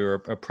 I know you're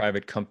a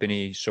private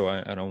company, so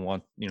I don't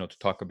want, to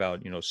talk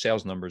about,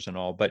 sales numbers and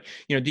all, but,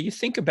 do you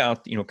think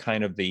about,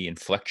 kind of the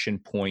inflection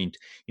point?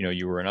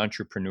 You were an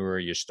entrepreneur,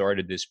 you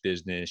started this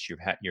business,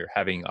 you're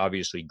having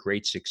obviously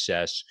great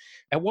success.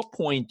 At what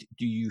point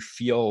do you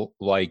feel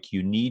like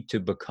you need to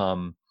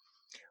become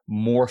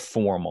more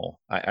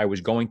formal? I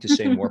was going to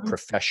say more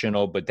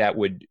professional, but that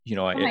would,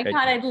 Oh my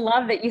God, I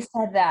love that you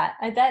said that.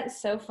 That's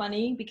so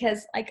funny,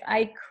 because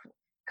I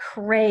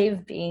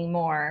crave being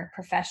more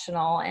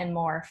professional and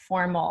more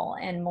formal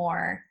and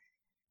more.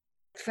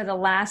 For the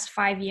last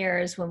 5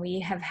 years, when we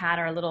have had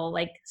our little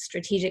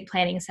strategic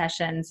planning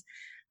sessions,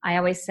 I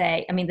always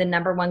say, the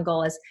number one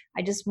goal is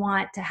I just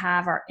want to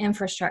have our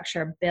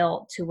infrastructure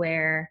built to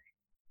where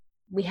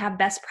we have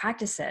best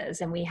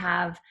practices and we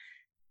have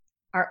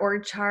our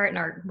org chart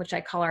and which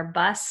I call our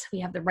bus. We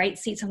have the right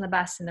seats on the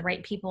bus and the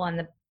right people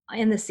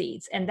in the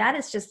seats. And that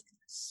is just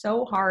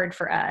so hard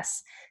for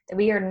us that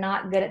we are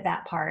not good at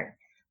that part.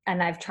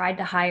 And I've tried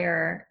to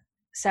hire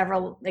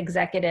several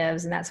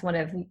executives, and that's one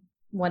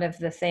of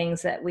the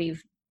things that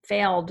we've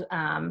failed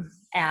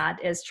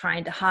at, is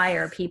trying to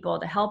hire people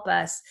to help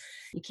us.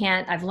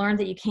 I've learned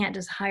that you can't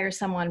just hire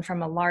someone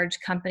from a large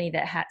company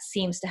that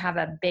seems to have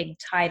a big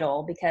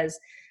title, because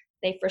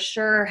they for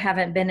sure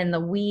haven't been in the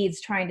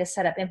weeds trying to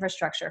set up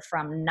infrastructure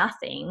from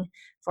nothing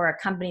for a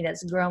company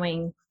that's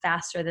growing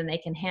faster than they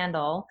can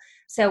handle.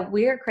 So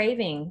we're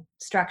craving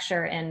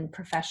structure and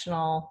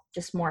professional,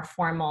 just more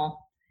formal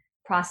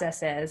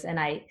processes. And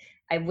I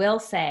will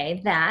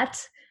say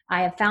that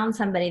I have found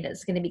somebody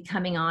that's going to be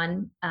coming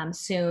on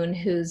soon,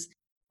 who's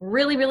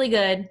really, really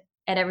good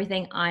at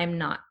everything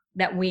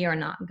that we are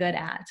not good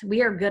at.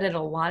 We are good at a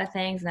lot of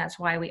things, and that's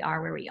why we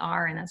are where we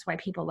are, and that's why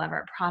people love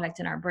our product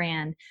and our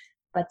brand.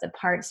 But the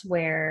parts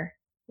where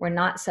we're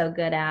not so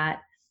good at,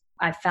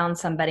 I found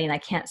somebody, and I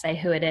can't say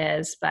who it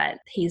is, but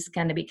he's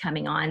going to be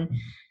coming on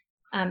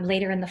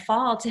later in the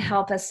fall to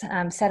help us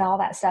set all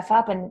that stuff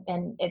up.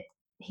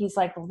 He's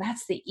like, well,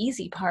 that's the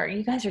easy part.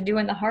 You guys are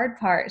doing the hard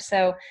part.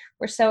 So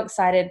we're so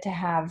excited to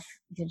have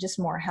just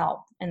more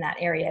help in that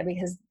area,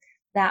 because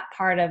that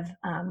part of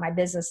my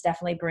business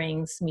definitely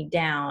brings me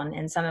down,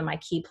 and some of my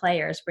key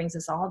players brings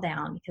us all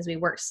down, because we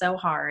work so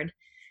hard,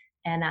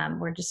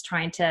 and we're just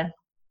trying to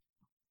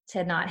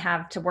not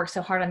have to work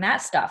so hard on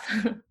that stuff.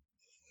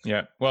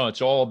 Yeah, well,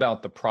 it's all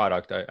about the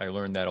product. I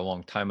learned that a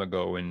long time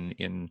ago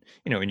in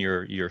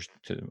your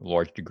to a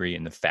large degree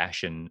in the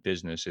fashion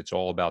business. It's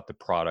all about the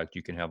product.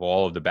 You can have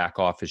all of the back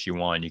office you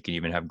want. You can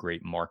even have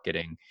great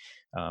marketing,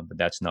 but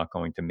that's not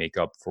going to make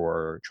up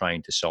for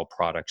trying to sell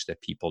products that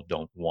people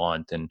don't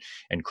want. And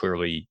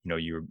clearly,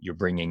 you're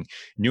bringing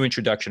new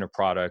introduction of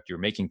product. You're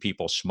making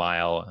people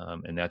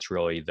smile, and that's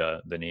really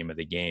the name of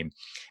the game.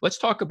 Let's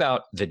talk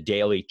about the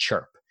Daily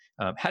Chirp.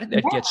 How did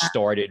that get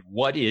started?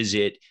 What is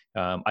it?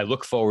 I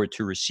look forward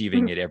to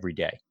receiving it every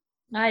day.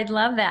 I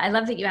love that. I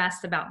love that you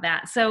asked about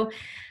that. So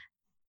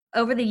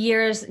over the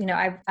years,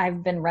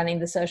 I've been running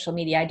the social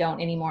media. I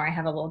don't anymore. I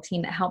have a little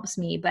team that helps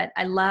me, but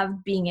I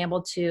love being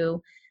able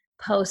to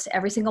post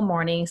every single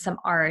morning some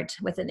art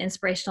with an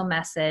inspirational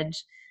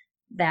message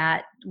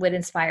that would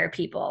inspire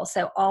people.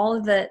 So all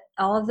of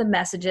the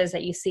messages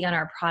that you see on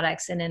our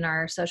products and in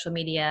our social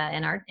media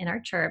and in our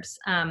chirps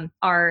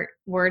are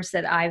words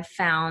that I've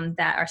found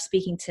that are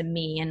speaking to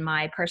me in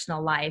my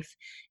personal life.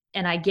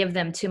 And I give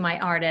them to my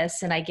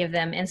artists, and I give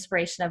them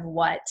inspiration of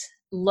what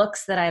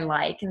looks that I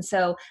like. And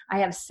so I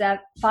have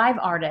 5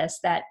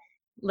 artists that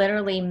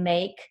literally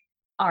make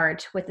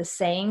art with the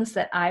sayings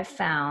that I've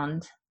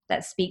found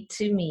that speak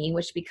to me,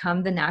 which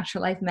become the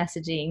natural life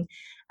messaging.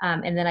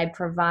 And then I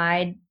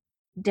provide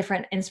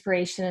different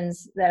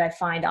inspirations that I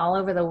find all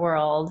over the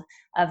world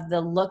of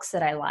the looks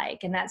that I like.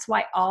 And that's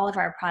why all of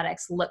our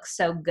products look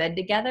so good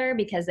together,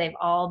 because they've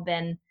all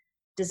been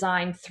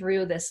designed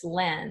through this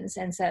lens.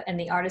 And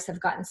the artists have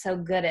gotten so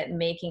good at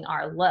making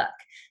our look.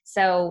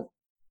 So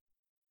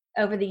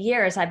over the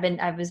years, I've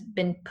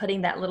been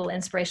putting that little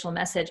inspirational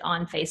message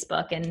on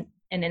Facebook and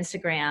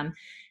Instagram.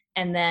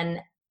 And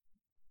then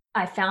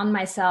I found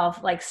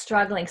myself like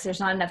struggling because there's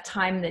not enough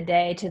time in the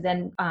day to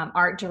then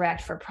art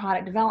direct for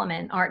product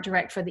development, art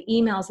direct for the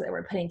emails that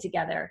we're putting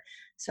together.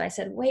 So I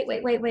said, wait,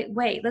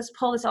 let's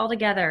pull this all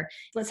together.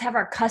 Let's have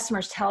our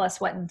customers tell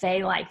us what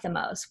they like the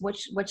most,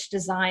 which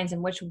designs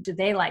and which do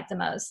they like the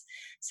most.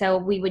 So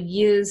we would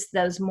use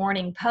those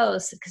morning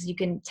posts, because you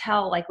can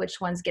tell like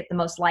which ones get the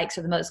most likes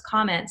or the most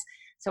comments.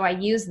 So I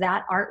use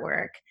that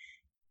artwork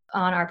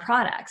on our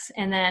products.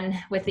 And then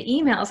with the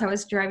emails, I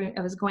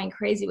was going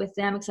crazy with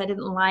them, because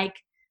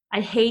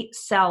I hate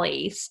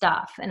selly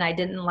stuff. And I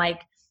didn't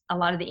like a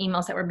lot of the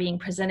emails that were being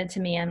presented to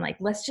me. I'm like,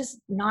 let's just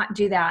not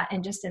do that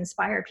and just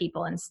inspire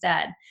people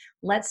instead.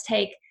 Let's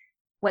take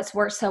what's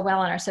worked so well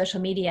on our social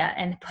media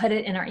and put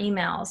it in our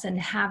emails and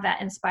have that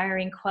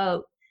inspiring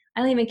quote. I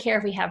don't even care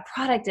if we have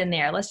product in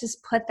there. Let's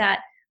just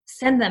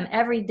send them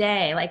every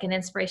day, like an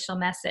inspirational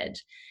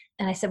message.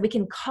 And I said, we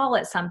can call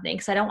it something,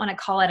 because I don't want to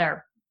call it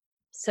our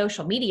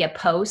social media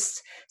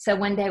posts. So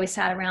one day we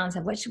sat around and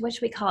said, what should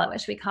we call it?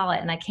 What should we call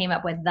it? And I came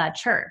up with the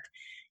chirp,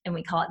 and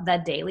we call it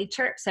the Daily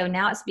Chirp. So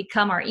now it's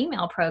become our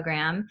email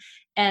program,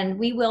 and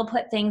we will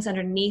put things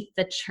underneath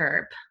the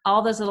chirp,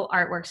 all those little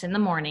artworks in the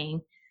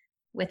morning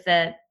with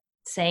the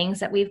sayings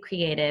that we've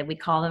created. We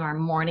call them our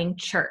morning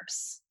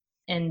chirps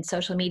in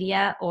social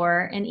media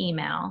or in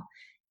email.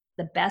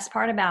 The best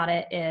part about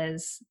it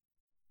is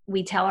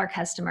we tell our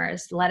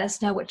customers, let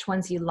us know which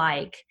ones you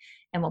like,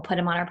 and we'll put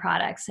them on our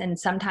products. And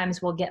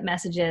sometimes we'll get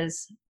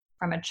messages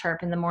from a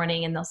chirp in the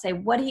morning, and they'll say,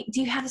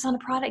 do you have this on a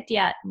product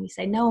yet? And we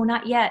say, no,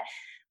 not yet.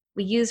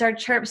 We use our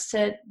chirps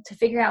to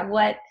figure out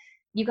what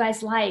you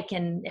guys like.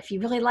 And if you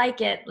really like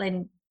it,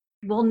 then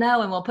we'll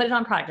know, and we'll put it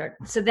on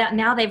product. So that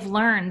now they've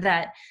learned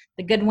that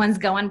the good ones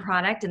go on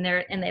product, and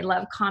they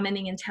love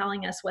commenting and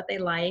telling us what they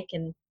like.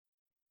 And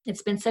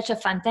it's been such a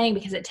fun thing,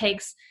 because it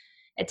takes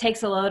it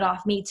takes a load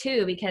off me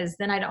too, because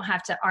then I don't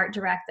have to art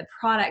direct the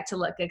product to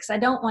look good, because I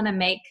don't want to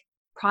make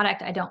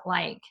product I don't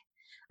like.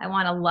 I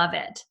want to love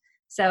it.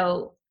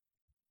 So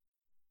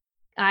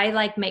I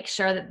like make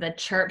sure that the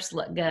chirps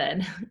look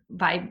good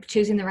by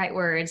choosing the right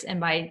words and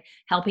by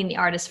helping the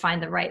artist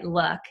find the right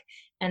look.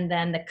 And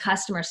then the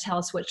customers tell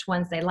us which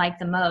ones they like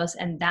the most.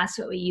 And that's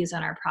what we use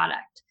on our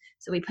product.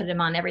 So we put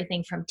them on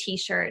everything from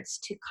t-shirts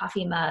to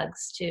coffee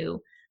mugs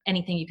to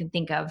anything you can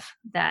think of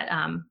that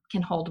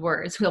can hold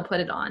words. We'll put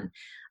it on.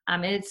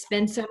 And it's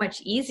been so much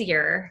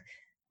easier.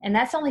 And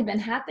that's only been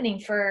happening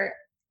for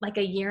like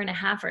a year and a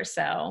half or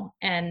so.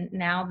 And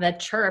now the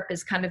chirp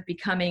is kind of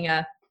becoming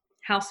a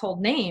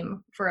household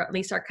name for at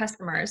least our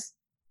customers.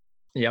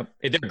 Yep,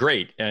 they're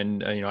great,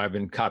 and I've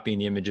been copying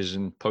the images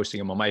and posting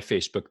them on my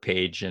Facebook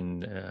page,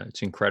 and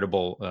it's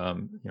incredible.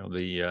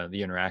 The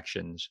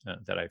interactions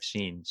that I've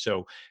seen.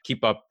 So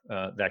keep up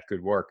that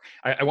good work.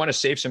 I want to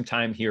save some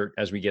time here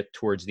as we get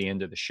towards the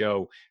end of the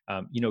show.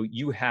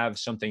 You have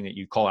something that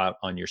you call out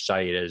on your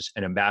site as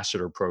an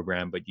ambassador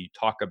program, but you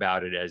talk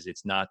about it as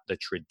it's not the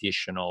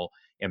traditional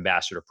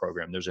ambassador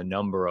program. There's a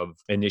number of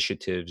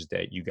initiatives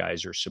that you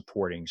guys are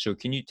supporting. So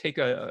can you take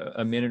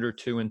a minute or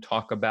two and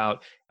talk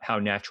about how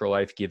Natural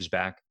Life gives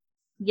back?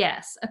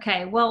 Yes.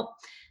 Okay. Well,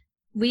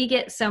 we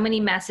get so many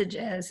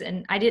messages,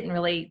 and I didn't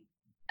really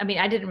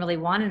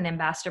want an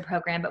ambassador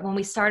program, but when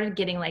we started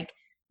getting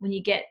when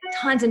you get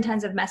tons and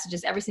tons of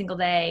messages every single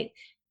day,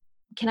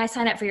 can I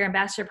sign up for your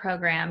ambassador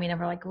program?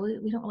 We're like, well,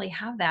 we don't really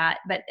have that.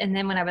 And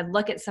then when I would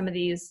look at some of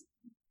these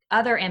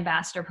other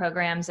ambassador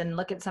programs and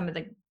look at some of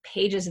the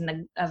pages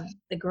of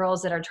the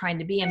girls that are trying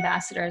to be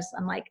ambassadors,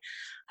 I'm like,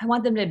 I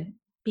want them to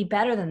be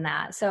better than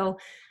that. So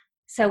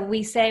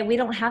we say we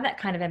don't have that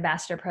kind of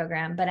ambassador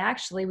program, but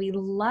actually we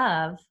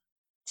love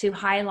to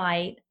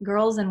highlight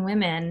girls and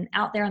women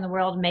out there in the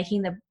world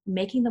making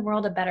the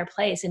world a better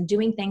place and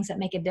doing things that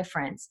make a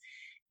difference.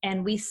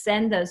 And we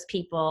send those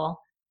people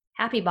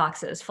happy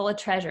boxes full of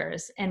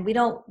treasures. And we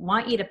don't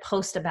want you to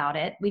post about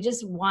it.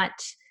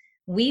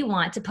 We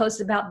want to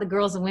post about the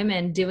girls and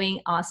women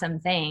doing awesome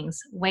things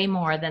way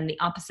more than the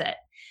opposite.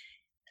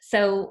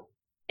 So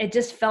it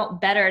just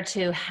felt better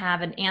to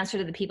have an answer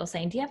to the people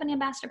saying, do you have an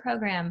ambassador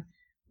program?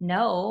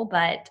 No,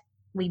 but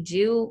we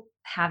do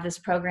have this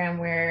program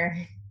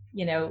where,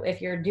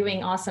 if you're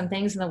doing awesome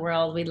things in the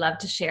world, we'd love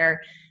to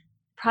share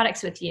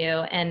products with you.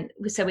 And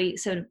so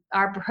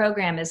our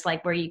program is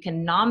like where you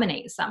can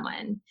nominate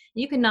someone.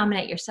 You can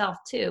nominate yourself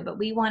too, but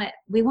we want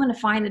to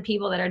find the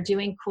people that are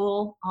doing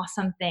cool,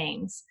 awesome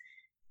things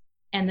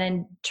and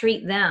then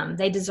treat them.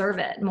 They deserve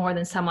it more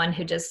than someone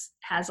who just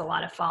has a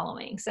lot of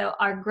following. So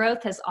our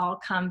growth has all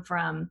come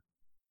from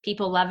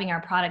people loving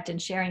our product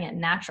and sharing it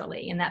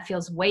naturally. And that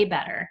feels way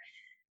better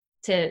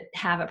to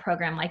have a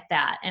program like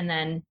that. And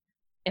then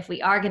if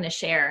we are going to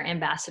share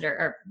ambassador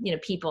or,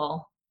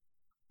 people,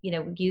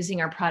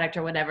 using our product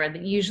or whatever,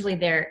 usually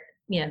they're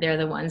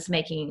the ones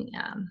making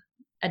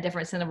a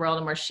difference in the world,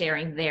 and we're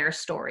sharing their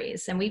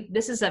stories. And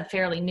this is a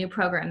fairly new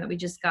program that we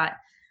just got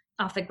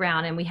off the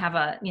ground, and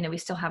we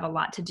still have a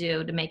lot to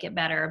do to make it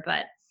better.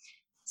 But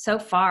so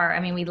far,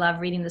 we love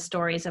reading the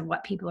stories of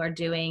what people are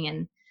doing.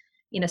 And,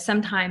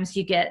 sometimes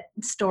you get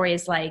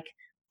stories like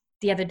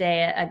the other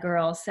day, a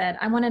girl said,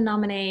 I want to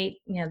nominate,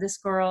 this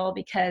girl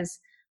because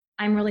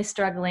I'm really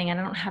struggling and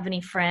I don't have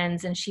any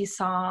friends. And she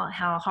saw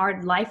how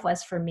hard life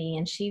was for me.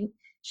 And she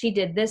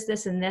did this,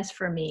 this, and this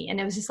for me. And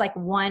it was just like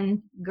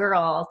one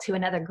girl to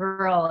another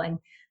girl.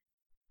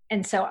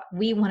 And so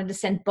we wanted to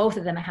send both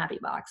of them a happy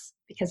box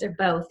because they're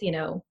both,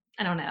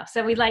 I don't know.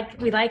 So we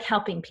like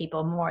helping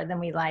people more than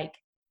we like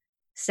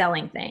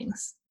selling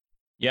things.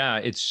 Yeah,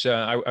 it's.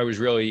 I was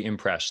really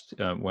impressed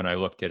when I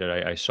looked at it.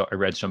 I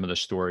read some of the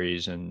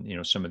stories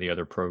and some of the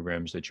other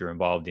programs that you're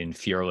involved in,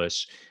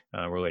 Fearless,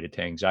 related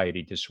to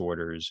anxiety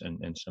disorders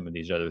and some of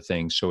these other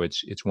things. So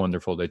it's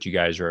wonderful that you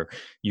guys are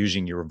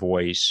using your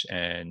voice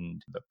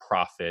and the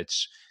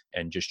profits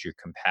and just your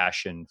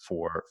compassion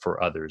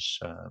for others.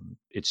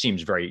 It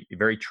seems very,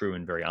 very true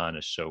and very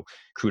honest. So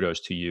kudos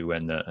to you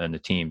and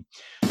the team.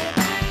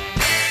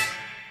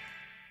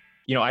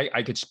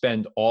 I could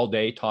spend all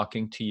day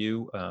talking to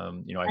you. I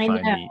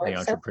find the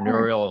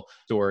entrepreneurial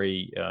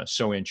story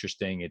so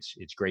interesting.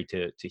 It's great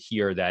to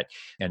hear that.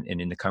 And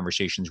in the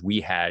conversations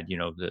we had,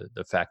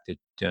 the fact that,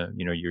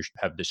 you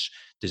have this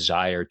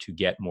desire to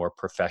get more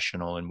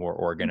professional and more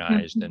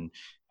organized. Mm-hmm.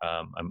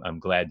 And I'm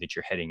glad that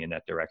you're heading in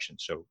that direction.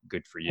 So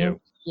good for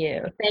you.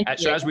 Thank you.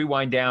 So as we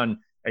wind down,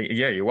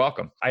 yeah, you're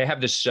welcome. I have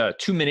this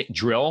 2-minute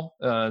drill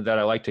that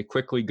I like to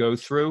quickly go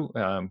through.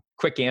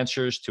 Quick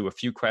answers to a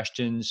few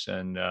questions,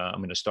 and I'm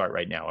going to start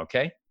right now,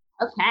 okay?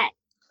 Okay.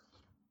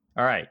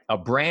 All right. A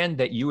brand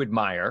that you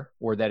admire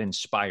or that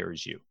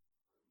inspires you?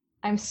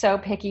 I'm so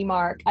picky,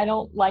 Mark. I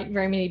don't like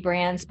very many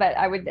brands, but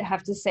I would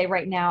have to say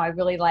right now I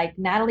really like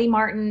Natalie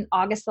Martin,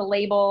 August the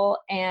Label,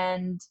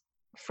 and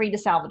Frida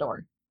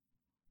Salvador.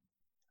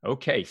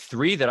 Okay,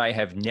 3 that I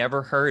have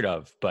never heard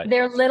of, but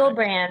they're little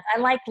brands. I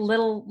like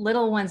little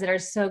ones that are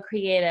so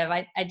creative.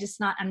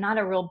 I'm not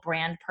a real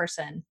brand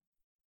person.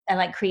 I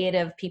like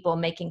creative people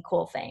making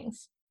cool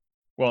things.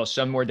 Well,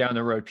 somewhere down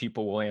the road,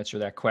 people will answer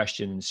that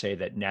question and say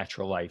that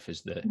Natural Life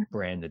is the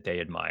brand that they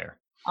admire.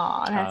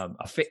 Oh,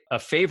 that's A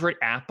favorite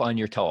app on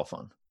your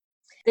telephone?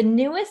 the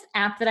newest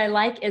app that I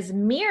like is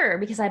Mirror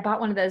because I bought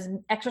one of those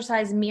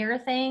exercise mirror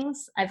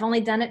things. I've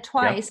only done it Yep.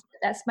 twice. But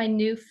that's my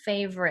new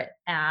favorite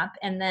app.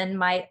 And then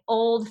my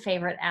old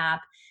favorite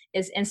app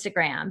is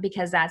Instagram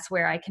because that's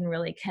where I can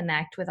really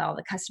connect with all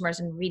the customers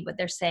and read what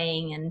they're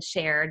saying and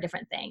share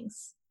different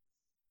things.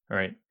 All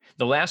right.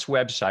 The last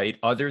website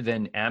other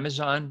than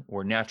Amazon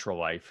or Natural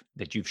Life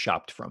that you've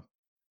shopped from?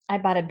 I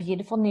bought a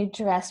beautiful new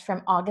dress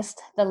from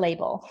August the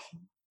Label.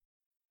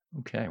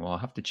 Okay. Well, I'll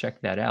have to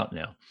check that out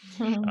now.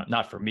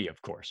 Not for me,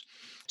 of course.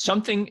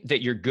 Something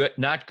that you're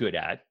not good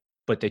at,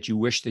 but that you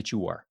wish that you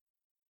were.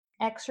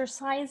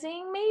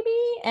 Exercising, maybe,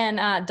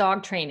 and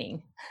dog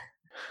training.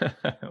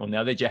 Well,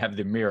 now that you have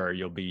the mirror,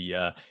 you'll be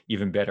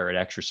even better at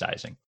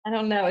exercising. I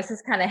don't know. It's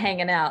just kind of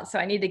hanging out. So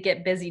I need to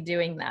get busy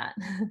doing that.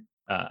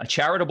 A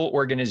charitable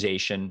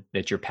organization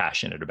that you're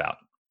passionate about.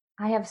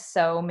 I have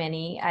so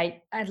many.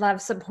 I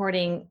love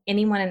supporting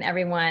anyone and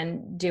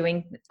everyone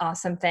doing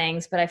awesome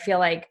things, but I feel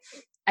like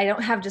I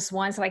don't have just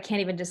one, so I can't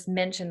even just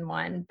mention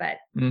one. But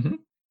Mm-hmm.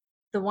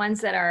 the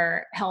ones that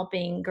are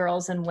helping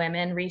girls and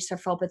women reach their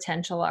full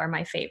potential are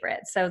my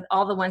favorite. So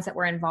all the ones that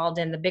we're involved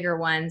in, the bigger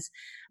ones,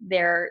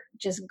 they're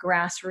just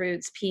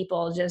grassroots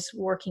people just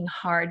working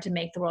hard to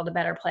make the world a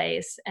better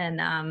place.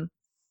 And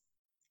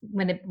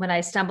when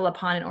I stumble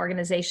upon an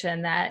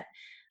organization that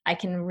I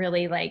can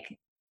really like,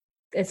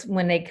 it's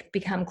when they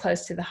become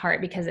close to the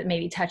heart because it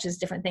maybe touches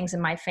different things in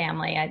my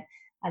family.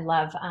 I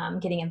love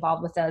getting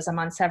involved with those. I'm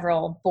on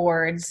several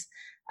boards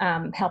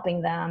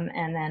helping them.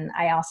 And then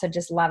I also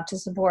just love to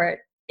support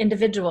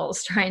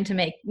individuals trying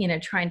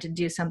to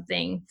do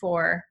something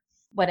for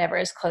whatever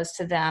is close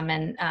to them.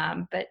 And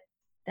but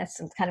that's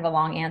kind of a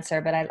long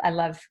answer, but I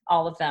love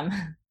all of them.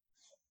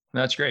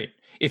 That's great.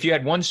 If you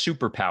had one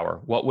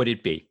superpower, what would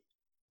it be?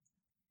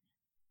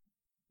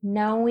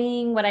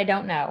 Knowing what I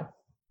don't know,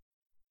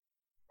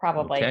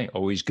 probably. Okay,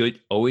 always good.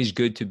 Always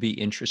good to be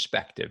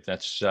introspective.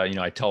 That's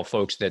I tell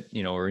folks that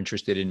are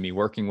interested in me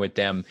working with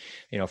them,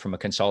 from a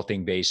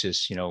consulting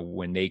basis.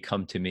 When they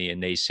come to me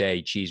and they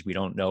say, "Geez, we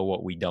don't know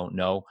what we don't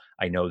know,"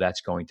 I know that's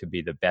going to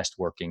be the best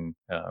working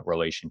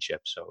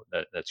relationship. So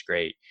that's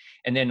great.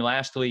 And then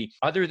lastly,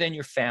 other than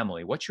your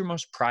family, what's your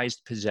most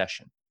prized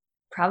possession?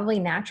 Probably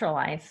Natural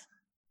Life.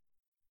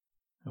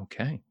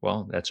 Okay,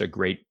 well, that's a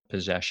great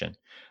possession.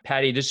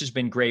 Patti, this has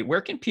been great.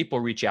 Where can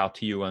people reach out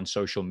to you on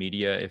social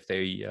media if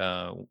they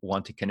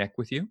want to connect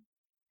with you?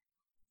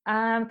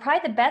 Probably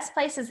the best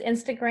place is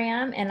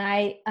Instagram, and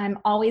I'm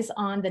always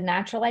on the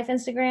Natural Life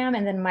Instagram,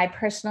 and then my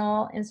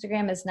personal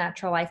Instagram is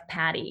Natural Life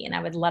Patti, and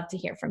I would love to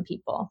hear from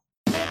people.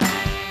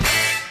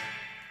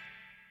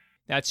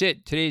 That's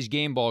it. Today's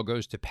game ball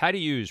goes to Patti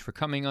Hughes for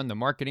coming on the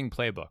Marketing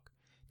Playbook.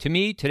 To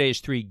me,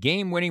 today's 3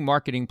 game-winning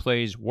marketing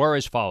plays were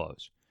as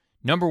follows.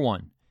 Number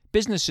 1,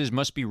 businesses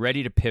must be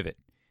ready to pivot.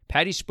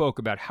 Patti spoke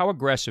about how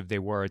aggressive they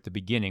were at the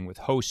beginning with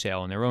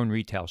wholesale and their own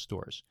retail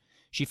stores.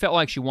 She felt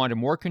like she wanted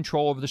more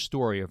control of the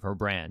story of her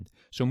brand,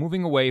 so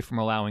moving away from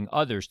allowing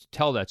others to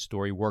tell that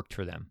story worked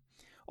for them.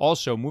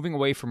 Also, moving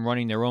away from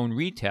running their own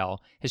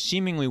retail has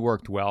seemingly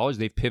worked well as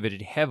they've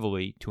pivoted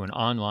heavily to an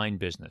online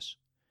business.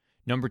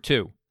 Number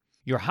 2,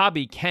 your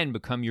hobby can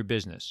become your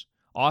business.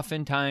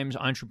 Oftentimes,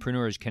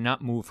 entrepreneurs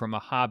cannot move from a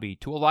hobby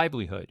to a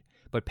livelihood,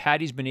 but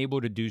Patti's been able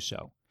to do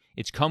so.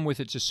 It's come with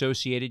its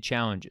associated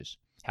challenges.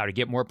 How to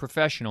get more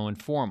professional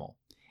and formal.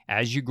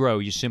 As you grow,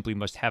 you simply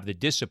must have the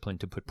discipline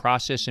to put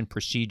process and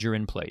procedure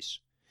in place.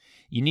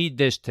 You need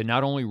this to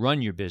not only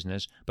run your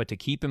business, but to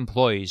keep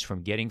employees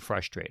from getting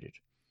frustrated.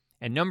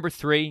 And number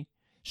 3,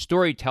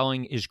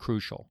 storytelling is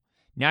crucial.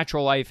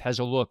 Natural Life has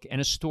a look and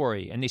a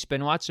story, and they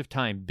spend lots of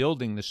time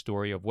building the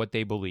story of what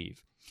they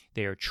believe.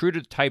 They are true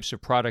to the types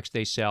of products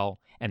they sell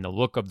and the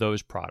look of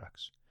those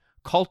products.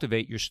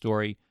 Cultivate your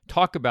story,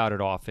 talk about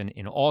it often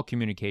in all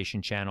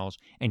communication channels,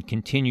 and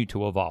continue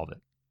to evolve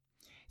it.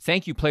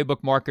 Thank you,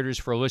 Playbook marketers,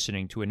 for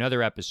listening to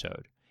another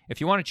episode.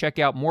 If you want to check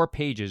out more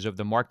pages of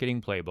the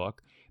Marketing Playbook,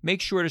 make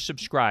sure to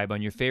subscribe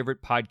on your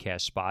favorite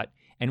podcast spot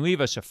and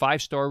leave us a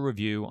 5-star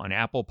review on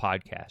Apple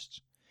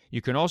Podcasts.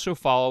 You can also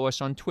follow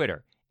us on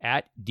Twitter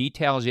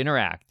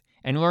 @DetailsInteract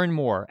and learn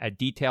more at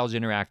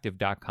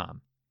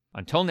detailsinteractive.com.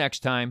 Until next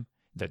time,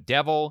 the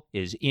devil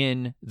is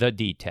in the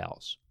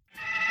details.